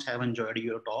participants must have enjoyed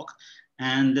your talk.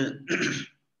 And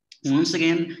once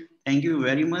again, thank you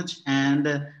very much. And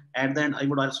at the end, I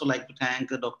would also like to thank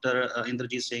Dr.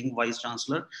 Indrajit Singh, Vice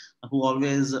Chancellor, who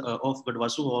always of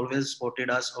GADVASU, who always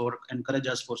supported us or encouraged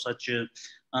us for such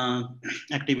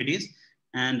activities.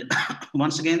 And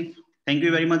once again, thank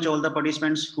you very much all the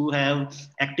participants who have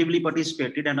actively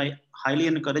participated, and I highly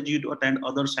encourage you to attend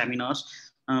other seminars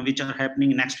which are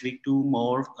happening next week. Two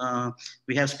more.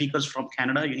 We have speakers from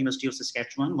Canada, University of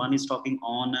Saskatchewan. One is talking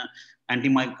on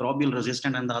antimicrobial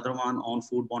resistance and the other one on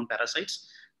foodborne parasites.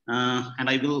 And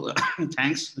I will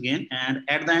thanks again. And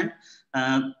at the end,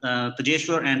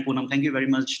 Tejeshwar and Poonam, thank you very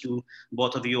much to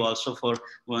both of you also for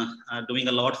doing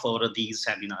a lot for these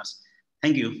seminars.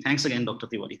 Thank you. Thanks again, Dr.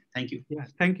 Tiwari. Thank you. Yeah,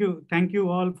 thank you. Thank you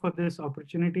all for this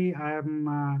opportunity. I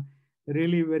am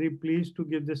really very pleased to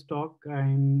give this talk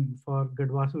for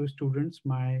GADVASU students,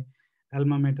 my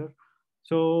alma mater.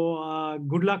 So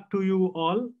good luck to you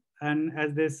all. And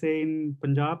as they say in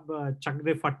Punjab, chak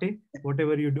de fatte,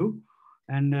 whatever you do.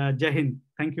 And Jai Hind.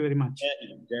 Thank you very much.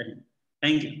 Jai Hind.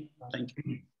 Thank you. Thank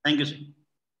you. Thank you, sir.